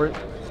 270 for it.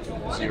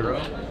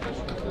 0?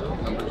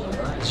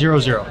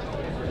 00.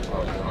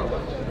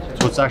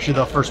 So it's actually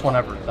the first one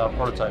ever, the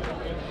prototype.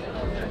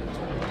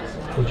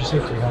 Would you say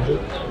 300?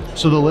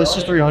 So the list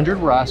is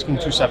 300. We're asking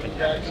 270.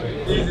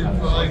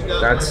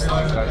 That's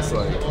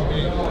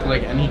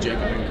like any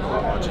Jacob & Co.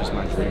 watch is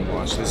my dream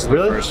watch. This is the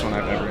first one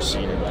I've ever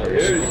seen in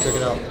person. Check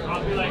it out.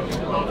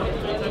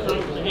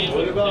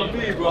 What about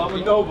me, bro? I'm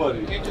a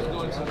nobody.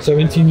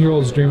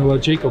 17-year-olds dream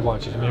about Jacob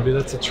watches. Maybe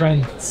that's a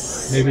trend.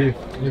 Maybe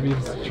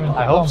it's a trend.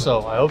 I hope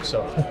so. I hope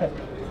so.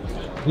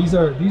 These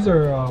are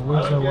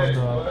where's the one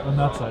on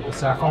that side? The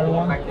sapphire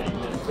one?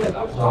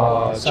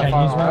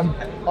 Chinese one?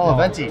 Oh,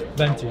 Venti.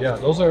 Venti, yeah.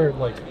 Those are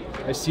like,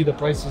 I see the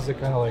prices are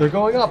kind of like... They're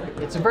going up.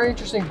 It's a very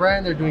interesting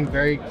brand. They're doing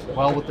very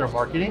well with their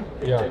marketing.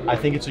 Yeah. I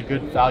think it's a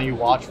good value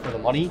watch for the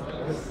money.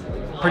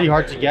 Pretty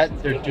hard to get.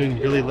 They're doing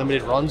really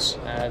limited runs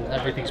and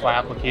everything's by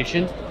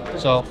application.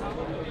 So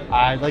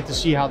I'd like to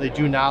see how they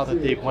do now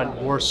that they've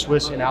went more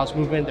Swiss in-house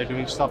movement. They're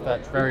doing stuff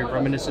that's very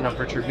reminiscent of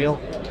Richard Mille,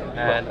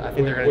 and I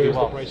think they're going to do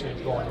well. Where's the price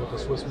range going with the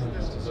Swiss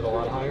movement? Is it a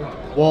lot higher?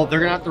 Well, they're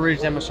going to have to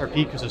raise the MSRP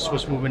because the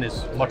Swiss movement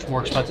is much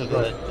more expensive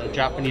than the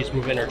Japanese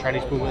movement or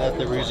Chinese movement that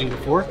they were using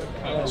before.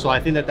 So I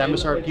think that the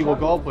MSRP will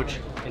go up, which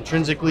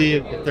intrinsically,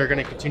 if they're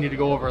going to continue to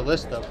go over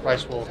list, the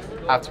price will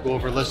have to go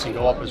over list and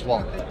go up as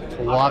well. But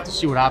we'll have to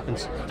see what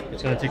happens.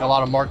 It's going to take a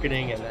lot of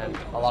marketing and then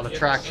a lot of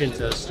traction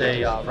to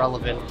stay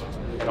relevant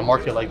in a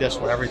market like this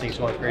when everything's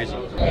going crazy.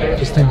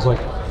 Just things like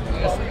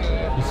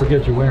you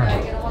forget you're wearing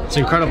it. It's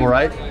incredible,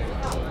 right?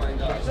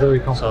 Very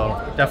comfortable.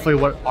 So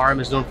definitely what RM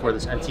is known for,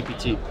 this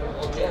NTPT.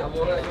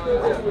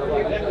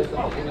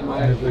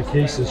 And the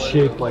case is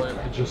shaped like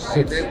it just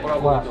sits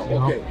flat, you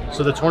know?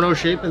 So the torno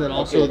shape and then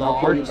also the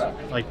arch,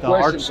 like the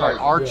arches are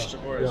arched,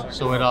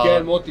 so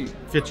it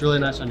fits really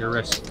nice on your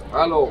wrist.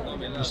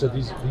 You said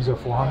these are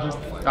 400?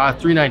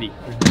 390.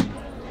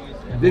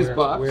 This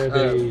box, where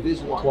they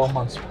 12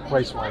 months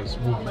price-wise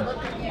movement,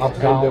 up,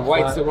 down,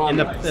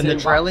 in the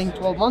trailing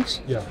 12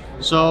 months? Yeah.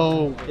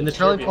 So in the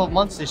trailing 12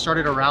 months, they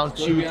started around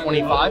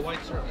 225,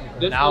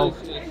 now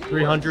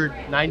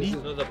 390.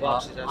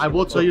 I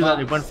will tell you that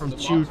it went from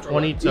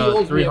 220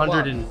 to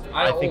 300 in,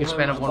 I think, a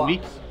span of 1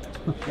 week.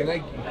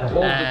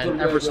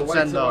 And ever since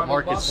then, the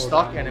market's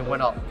stuck and it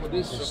went up.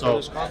 So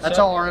that's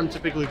how RM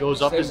typically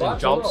goes up, is in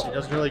jumps. It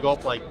doesn't really go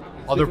up like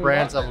other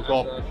brands that will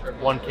go up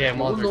 1K a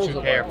month or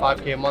 2K or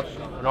 5K a month.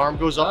 When RM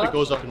goes up, it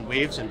goes up in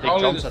waves and big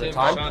jumps at a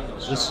time.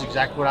 So this is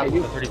exactly what happened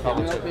with the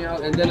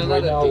 3502. And then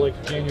right now,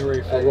 like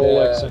January for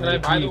Rolex and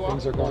AP,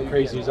 things are going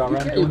crazy. Is RM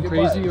doing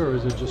crazy or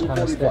is it just kind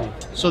of steady?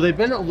 So they've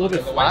been a little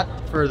bit flat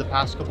for the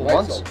past couple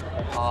months.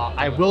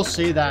 I will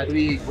say that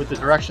with the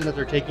direction that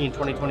they're taking in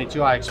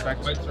 2022, I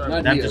expect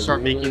them to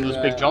start making those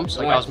big jumps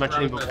like I was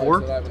mentioning before.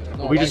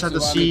 But we just have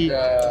to see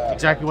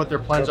exactly what their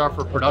plans are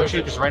for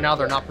production, because right now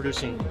they're not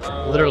producing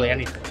literally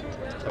anything.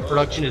 The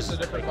production is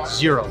like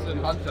 0.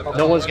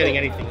 No one's getting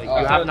anything.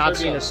 Like, you have not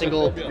seen a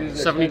single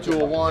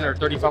 7201 or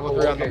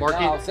 3503 on the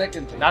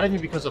market. Not even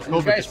because of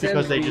COVID, just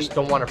because they just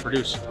don't want to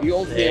produce.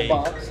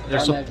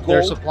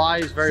 Their supply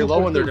is very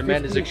low and their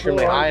demand is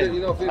extremely high.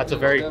 And that's a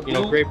very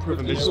great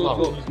proven business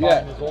model.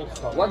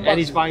 And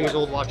he's buying his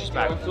old watches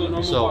back.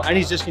 So and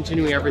he's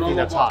discontinuing everything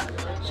that's hot.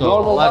 So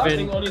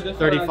 11,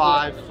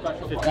 35,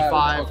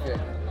 55.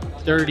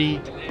 30,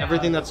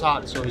 everything that's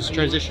hot, so he's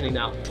transitioning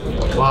now.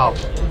 Wow.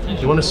 Do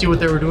you want to see what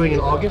they were doing in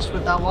August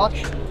with that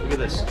watch? Look at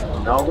this.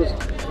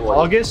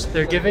 August,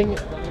 they're giving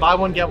buy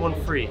one, get one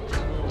free.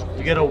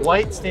 You get a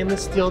white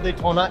stainless steel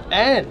Daytona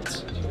and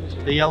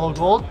the yellow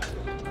gold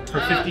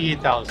for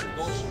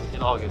 $58,000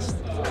 in August.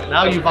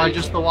 Now you buy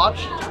just the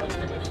watch,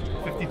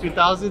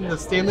 $52,000, the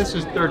stainless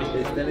is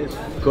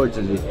 $30,000.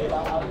 Gorgeous.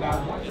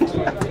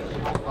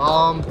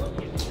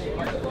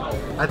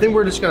 I think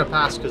we're just gonna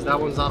pass because that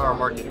one's not our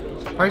market.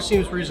 Price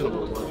seems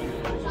reasonable, but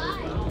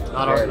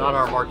not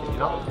our market, you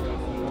know?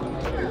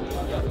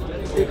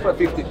 For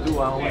 52,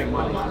 I owe you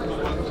money.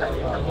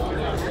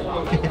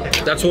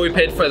 That's what we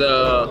paid for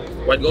the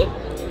white gold?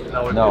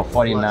 No,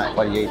 49,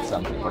 48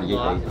 something, 48.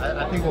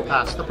 I think we'll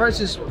pass. The price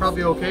is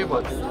probably okay,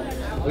 but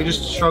we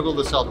just struggle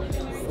to sell them.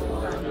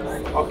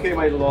 Okay,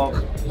 my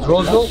love.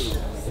 Rose gold?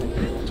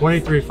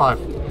 23.5.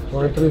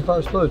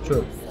 23.5 still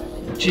true.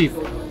 Cheap.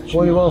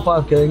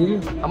 21.5 can I give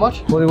you? How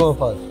much?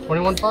 21.5.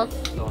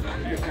 21.5? No.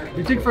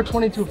 You take for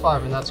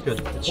 22.5 and that's good.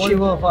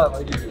 21.5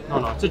 I give you.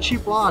 No, it's a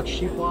cheap watch.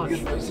 Cheap watch.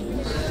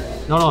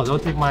 No,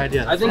 don't take my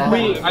idea. I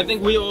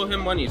think we owe him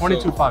money.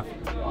 22.5.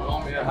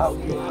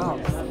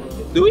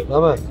 Do we?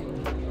 No man.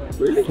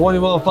 Really?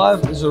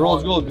 21.5 is a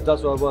rose gold, but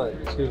that's what I buy.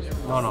 Excuse me.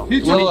 No.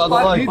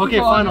 Okay,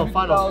 final.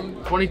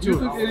 22.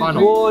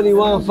 Final.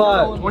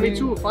 21.5.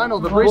 22. Final.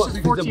 The brace is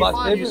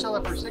 14.5. You sell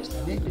it for 60.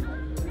 Naked.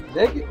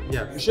 Naked?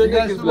 Yeah. You should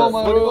naked. So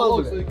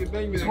you can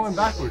bang me. It's going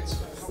backwards.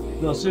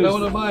 No, seriously. I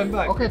want to buy him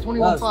back. Okay,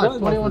 21.5.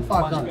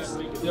 21.5 done.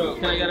 Yo,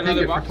 can I get Take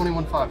another it box? for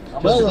 21.5.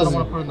 Just because I don't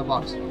want to put it in the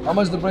box. How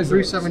much the price?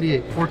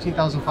 378.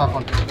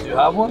 14,500. Do you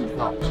have one?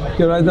 No.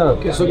 Okay, right down.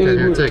 Okay, so Okay,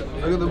 here, take.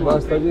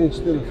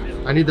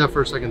 I need that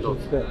for a second though.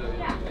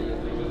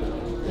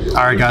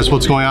 All right, guys,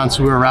 what's going on?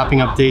 So we're wrapping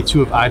up day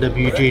 2 of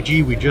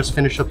IWJG. We just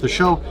finished up the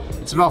show.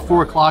 It's about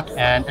 4 o'clock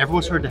and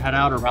everyone started to head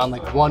out around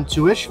like 1,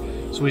 2-ish.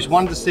 So we just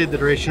wanted to stay the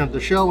duration of the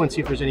show and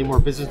see if there's any more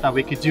business that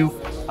we could do.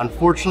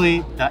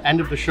 Unfortunately, the end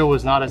of the show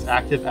was not as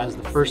active as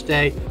the first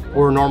day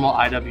or normal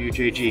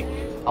IWJG.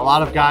 A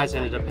lot of guys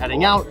ended up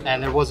heading out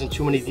and there wasn't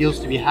too many deals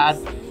to be had.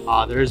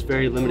 There is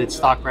very limited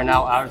stock right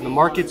now out in the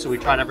market, so we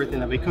tried everything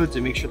that we could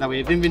to make sure that we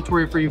have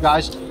inventory for you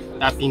guys.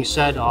 That being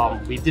said,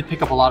 we did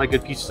pick up a lot of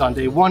good pieces on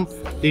day 1.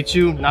 Day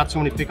 2, not so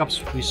many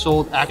pickups. We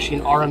sold actually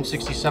an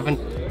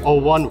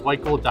RM6701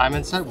 white gold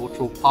diamond set, which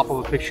will pop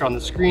up a picture on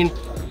the screen.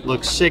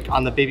 Looks sick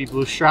on the baby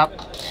blue strap.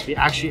 We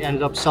actually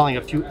ended up selling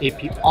a few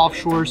AP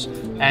offshores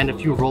and a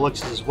few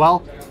Rolexes as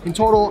well. In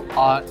total,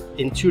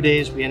 in 2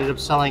 days, we ended up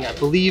selling, I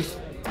believe,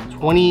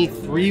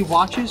 23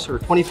 watches or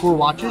 24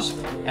 watches,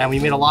 and we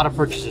made a lot of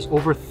purchases,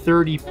 over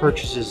 30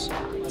 purchases.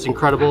 It's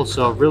incredible.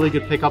 So really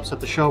good pickups at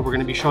the show. We're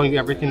going to be showing you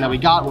everything that we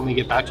got when we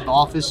get back to the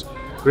office.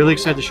 Really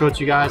excited to show it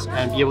to you guys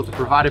and be able to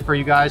provide it for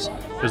you guys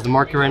because the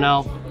market right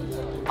now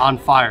on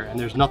fire and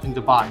there's nothing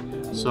to buy.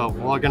 So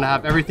we're gonna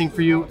have everything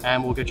for you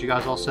and we'll get you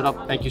guys all set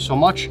up. Thank you so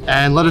much.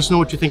 And let us know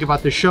what you think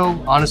about this show.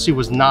 Honestly,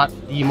 was not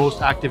the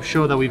most active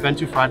show that we've been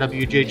to for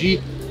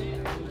IWJG.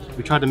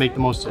 We tried to make the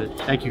most of it.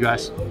 Thank you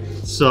guys.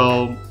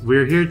 So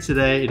we're here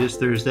today. It is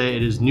Thursday.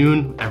 It is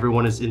noon.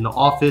 Everyone is in the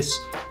office.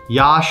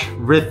 YASH,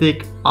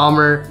 RITZ,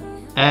 AMAR,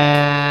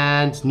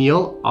 and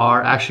NEEL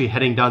are actually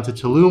heading down to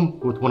Tulum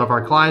with one of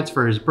our clients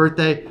for his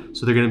birthday.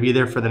 So they're gonna be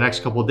there for the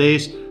next couple of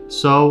days.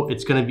 So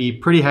it's gonna be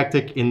pretty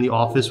hectic in the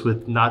office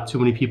with not too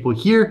many people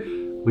here.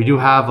 We do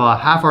have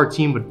half our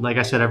team, but like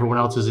I said, everyone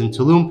else is in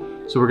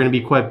Tulum. So we're gonna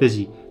be quite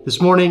busy.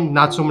 This morning,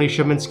 not so many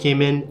shipments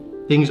came in.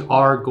 Things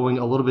are going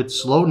a little bit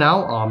slow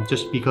now,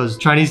 just because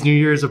Chinese New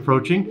Year is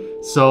approaching.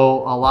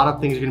 So a lot of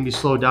things are gonna be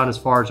slowed down as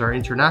far as our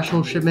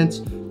international shipments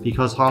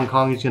because Hong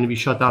Kong is gonna be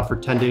shut down for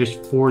 10 days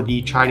for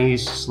the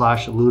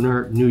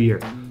Chinese/Lunar New Year.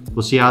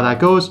 We'll see how that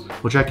goes.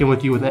 We'll check in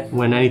with you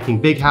when anything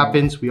big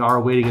happens. We are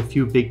awaiting a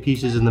few big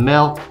pieces in the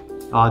mail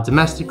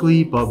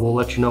domestically, but we'll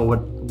let you know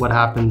what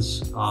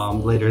happens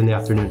later in the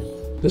afternoon.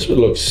 This would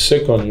look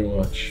sick on your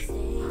watch.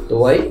 The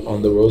white?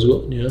 On the rose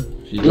gold, yeah.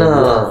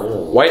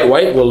 No.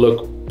 White will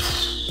look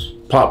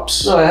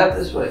pops. No, I have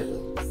this white.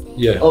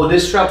 Yeah. Oh,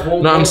 this strap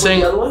won't No, I'm with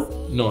saying the other one?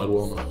 No, it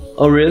will not.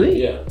 Oh, really?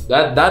 Yeah.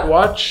 That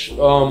watch,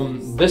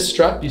 this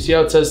strap, you see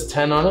how it says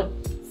 10 on it?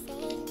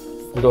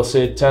 It'll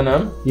say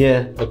 10M?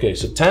 Yeah. Okay,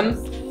 so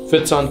 10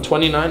 fits on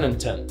 29 and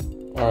 10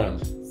 RM.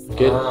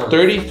 Okay,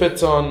 30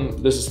 fits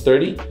on, this is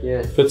 30.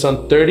 Yeah. Fits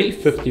on 30,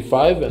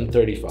 55, and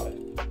 35.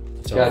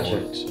 That's how Gotcha.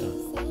 it works, yeah.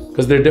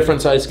 Because they're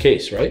different size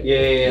case, right?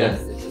 Yeah.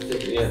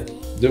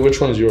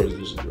 Which one is yours?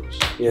 This is yours.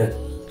 Yeah.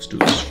 Let's do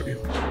this for you.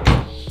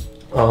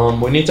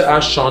 We need to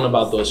ask Sean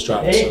about those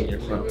straps on your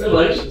front.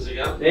 Congratulations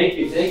again. Thank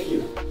you.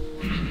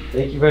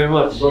 Thank you very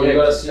much. Bro, you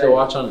gotta see the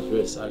watch on his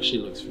wrist. It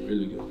actually looks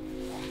really good.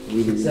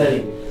 Really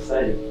exciting.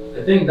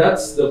 I think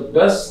that's the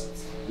best,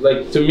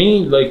 like to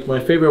me, like my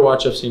favorite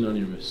watch I've seen on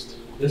your wrist.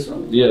 This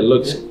one? Yeah, it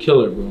looks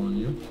killer, bro, on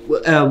you.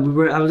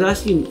 Well, I was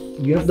asking,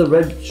 you have the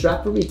red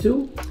strap for me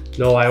too?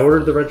 No, I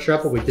ordered the red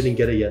strap, but we didn't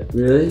get it yet.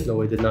 Really? No,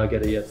 we did not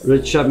get it yet.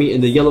 Red strap me in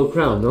the yellow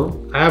crown, no?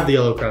 I have the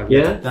yellow crown.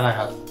 Yeah? That I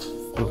have.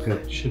 Okay.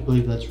 Should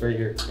believe that's right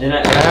here. And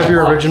I have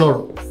your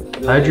original.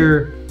 I had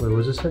your. Wait, what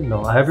was this?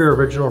 No, I have your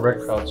original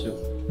red crown too.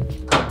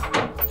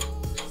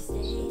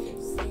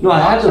 No, I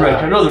have the red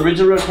crown. No, the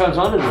original red crown's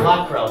on it.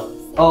 Black crown.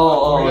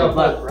 Oh, the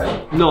black,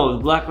 right? No,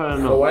 the black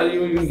crown, no. So why are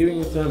you even giving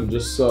it to him?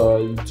 Just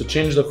to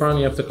change the crown,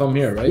 you have to come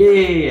here, right?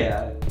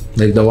 Yeah.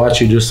 Like the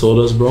watch you just sold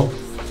us, bro.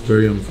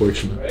 Very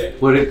unfortunate.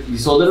 Right. What? You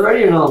sold it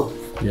already or no?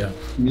 Yeah.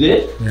 You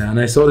did? Yeah, and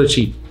I sold it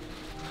cheap.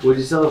 What did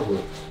you sell it for?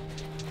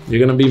 You're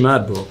gonna be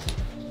mad, bro.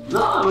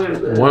 No, I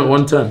mean,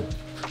 110.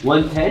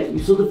 110?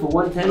 You sold it for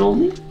 110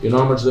 only? You know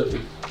how much that?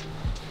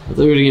 I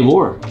thought you were gonna get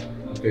more.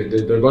 Okay,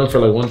 they're going for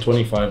like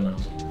 125 now.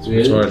 It's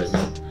Really? retarded.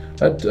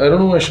 I don't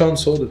know why Sean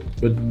sold it,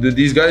 but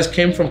these guys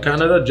came from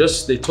Canada.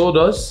 They told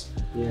us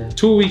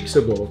 2 weeks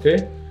ago.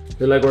 Okay,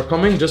 they're like, we're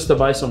coming just to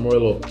buy some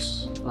Royal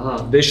Oaks.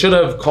 They should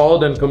have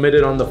called and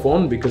committed on the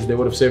phone because they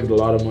would have saved a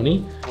lot of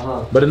money.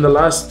 But in the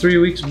last 3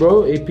 weeks,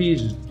 bro, AP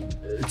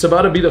it's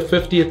about to be the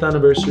 50th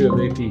anniversary of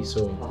AP.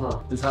 So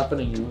it's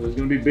happening. You know, there's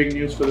gonna be big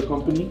news for the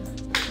company.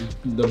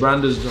 The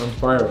brand is on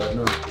fire right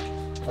now.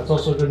 That's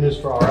also good news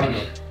for RM.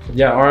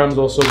 Yeah, RM's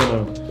also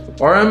gonna.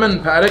 RM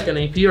and Patek and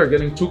AP are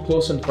getting too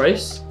close in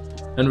price,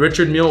 and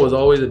Richard Mille was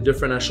always a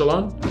different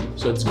echelon,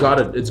 so it's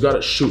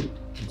gotta shoot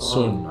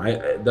soon.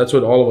 That's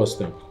what all of us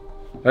think.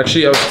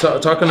 Actually, I was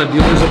talking to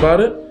dealers about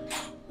it,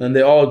 and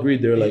they all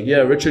agreed. They were like, "Yeah,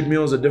 Richard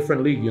Mille is a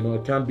different league. You know,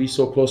 it can't be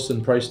so close in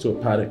price to a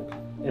Patek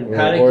And or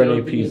Patek, an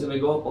you AP." think is gonna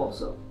go up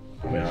also?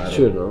 Yeah,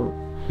 Sure, no.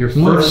 Your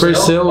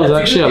first sale was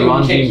actually a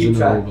Longines in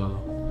Aruba.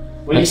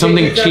 Like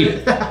something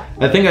cheap.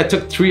 I think I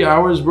took 3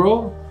 hours,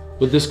 bro,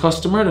 with this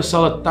customer to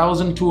sell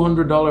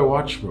 $1,200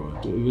 watch, bro.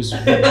 It was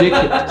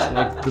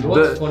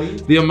ridiculous.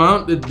 Like the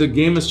amount that the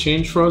game has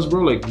changed for us,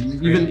 bro. Like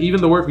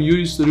even the work you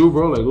used to do,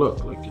 bro. Like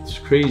look, like it's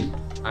crazy.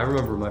 I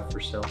remember my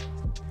first sale.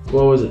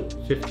 What was it?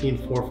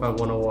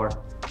 15451OR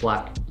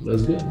black.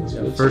 That's good. That's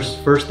good.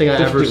 First thing I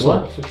ever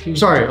sold. What? 15?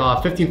 Sorry,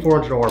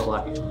 15400OR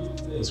black.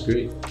 That's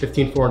great.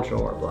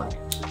 15400OR black.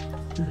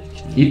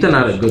 Ethan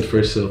had a good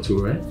first sale too,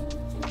 right?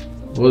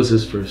 What was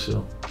his first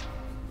sale?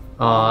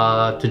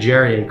 To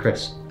Jerry and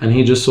Chris. And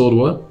he just sold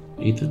what?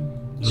 Ethan?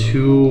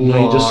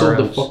 No, he just sold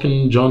the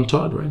fucking John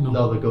Todd, right?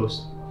 No, the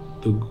Ghost.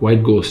 The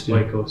White Ghost, yeah.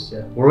 White Ghost,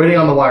 yeah. We're waiting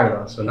on the wire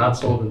though, so not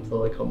sold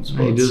until it comes.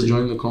 He just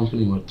joined the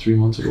company, what, 3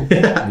 months ago?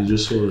 He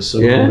just sold a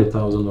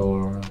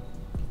 $700,000.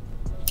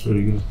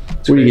 Pretty good.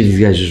 What do you get these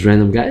guys? Just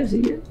random guys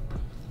again?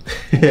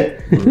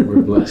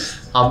 We're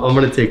blessed. I'm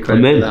gonna take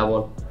credit for that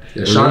one.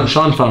 Yeah,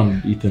 Sean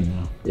found Ethan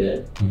now.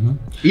 Yeah.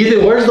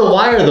 Ethan, where's the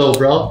wire though,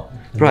 bro?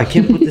 Bro, I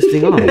can't put this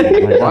thing on.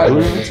 Why?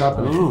 What's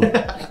happening?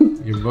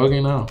 You're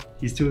bugging out.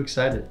 He's too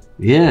excited.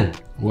 Yeah.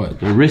 What?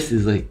 The wrist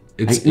is like.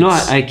 It's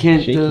I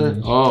can't.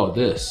 Oh,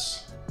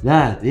 this.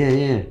 That.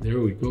 Yeah. There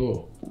we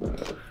go.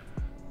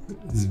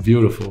 It's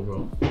beautiful,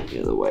 bro.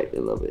 Yeah, the white. I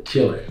love it.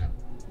 Killer.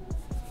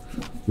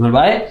 You wanna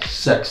buy it?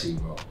 Sexy,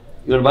 bro.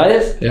 You wanna buy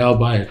this? Yeah, I'll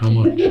buy it. How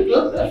much?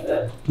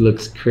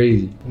 Looks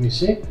crazy. Let me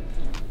see.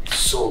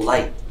 So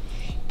light.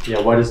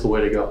 Yeah, white is the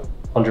way to go.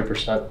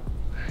 100%.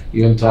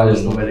 You can tell that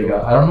is the way to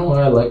go. I don't know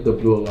why I like the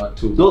blue a lot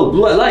too. No,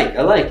 blue I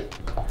like.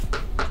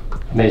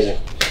 Amazing.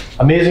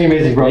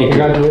 Amazing, bro.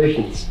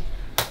 Congratulations.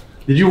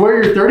 Did you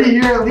wear your 30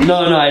 here at least?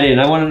 No, I didn't.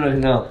 I want to know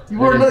now. You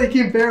wore no, you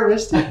came bare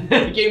wristed.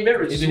 You came bare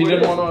wristed. He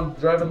didn't want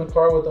to drive in the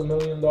car with $1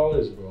 million, bro.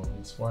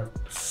 He's smart.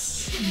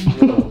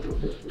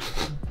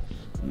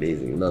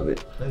 Amazing, love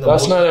it.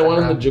 Last night I went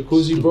in the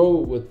jacuzzi, bro,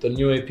 with the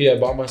new AP I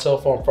bought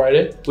myself on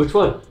Friday. Which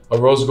one? A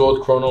rose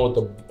gold chrono with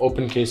the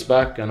open case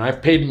back, and I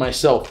paid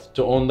myself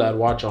to own that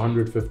watch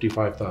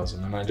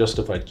 $155,000, and I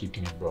justified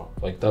keeping it, bro.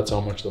 Like that's how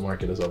much the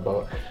market is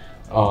about.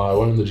 I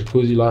went in the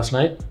jacuzzi last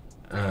night,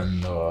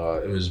 and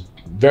it was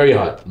very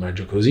hot, my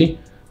jacuzzi.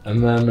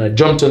 And then I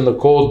jumped in the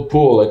cold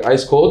pool, like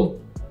ice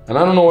cold. And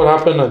I don't know what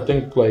happened. I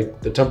think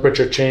like the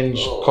temperature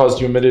change caused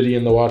humidity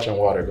in the watch and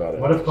water got it.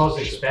 What if caused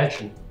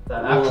expansion?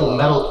 That actual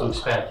metal to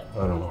expand?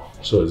 I don't know.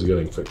 So it's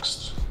getting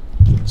fixed.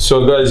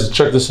 So guys,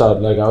 check this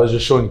out. Like I was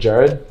just showing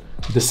Jared,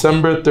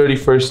 December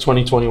 31st,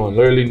 2021,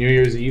 literally New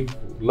Year's Eve,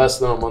 less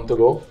than a month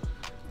ago.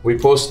 We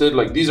posted,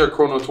 like these are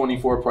Chrono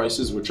 24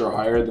 prices, which are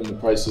higher than the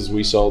prices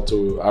we sell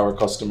to our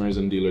customers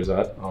and dealers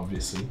at,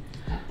 obviously.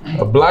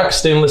 A black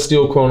stainless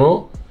steel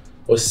Chrono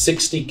was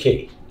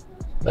 60K.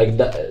 Like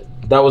that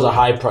was a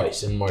high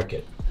price in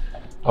market.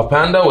 A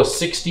Panda was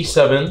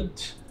 67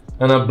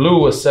 and a blue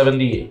was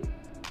 78.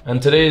 And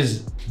today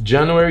is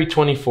January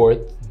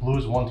 24th. Blue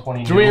is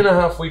 120.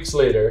 3.5 weeks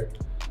later,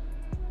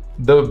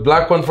 the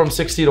black one from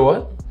 60 to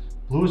what?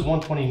 Blue is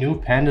 120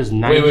 new, Panda's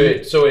 90.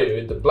 Wait. So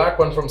wait, the black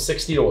one from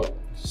 60 to what?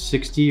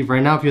 60,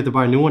 right now if you have to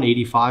buy a new one,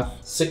 85.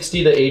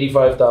 60 to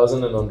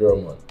 85,000 in under a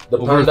month. The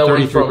Over Panda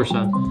went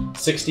 33%. from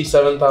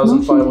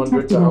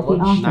 67,500 to how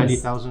much?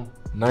 90,000.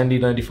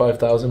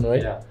 95,000,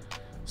 right? Yeah.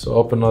 So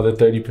up another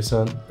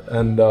 30%.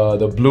 And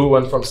the blue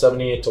went from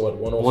 78 to what,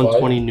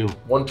 105? 120 new.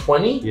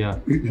 120? Yeah.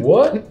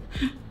 What?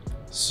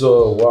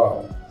 So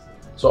wow.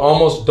 So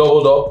almost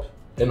doubled up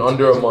in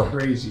under a month.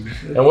 Crazy.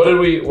 And what did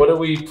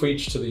we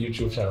preach to the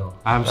YouTube channel?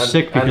 I'm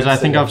sick because I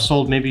think I've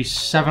sold maybe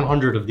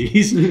 700 of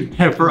these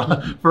for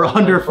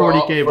under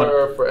 40K.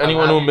 But for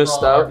anyone who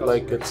missed out,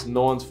 like it's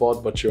no one's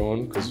fault but your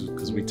own,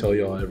 because we tell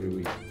y'all every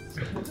week.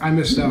 I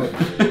missed out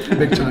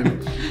big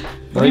time.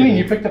 What do you mean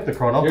you picked up the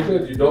Chrono? You're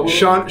good. You doubled.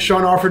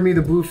 Sean offered me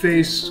the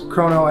Blueface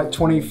Chrono at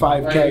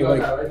 25K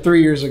like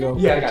 3 years ago.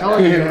 Yeah,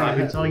 I've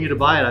been telling you to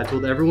buy it. I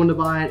told everyone to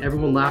buy it.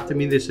 Everyone laughed at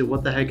me. They said,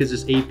 "What the heck is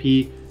this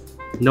AP?"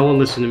 No one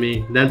listened to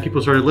me. Then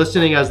people started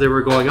listening as they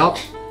were going up.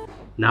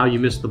 Now you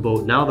missed the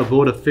boat. Now the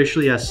boat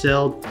officially has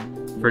sailed.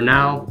 For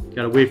now,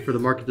 gotta wait for the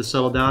market to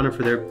settle down and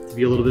for there to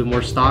be a little bit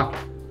more stock.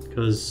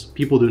 because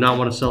people do not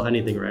want to sell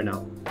anything right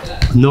now.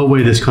 No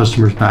way this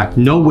customer's back.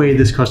 No way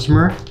this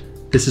customer,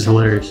 this is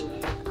hilarious.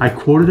 I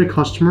quoted a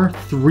customer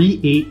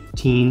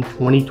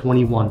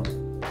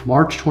 3/18/2021,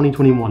 March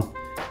 2021.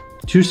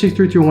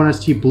 26331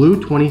 ST Blue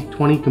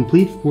 2020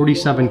 complete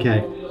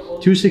 47K.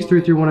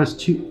 26331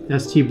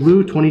 ST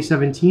Blue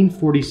 2017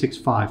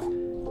 46.5.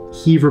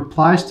 He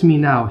replies to me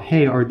now,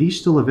 hey, are these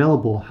still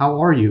available? How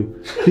are you?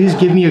 Please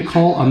give me a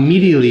call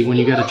immediately when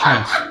you get a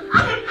chance.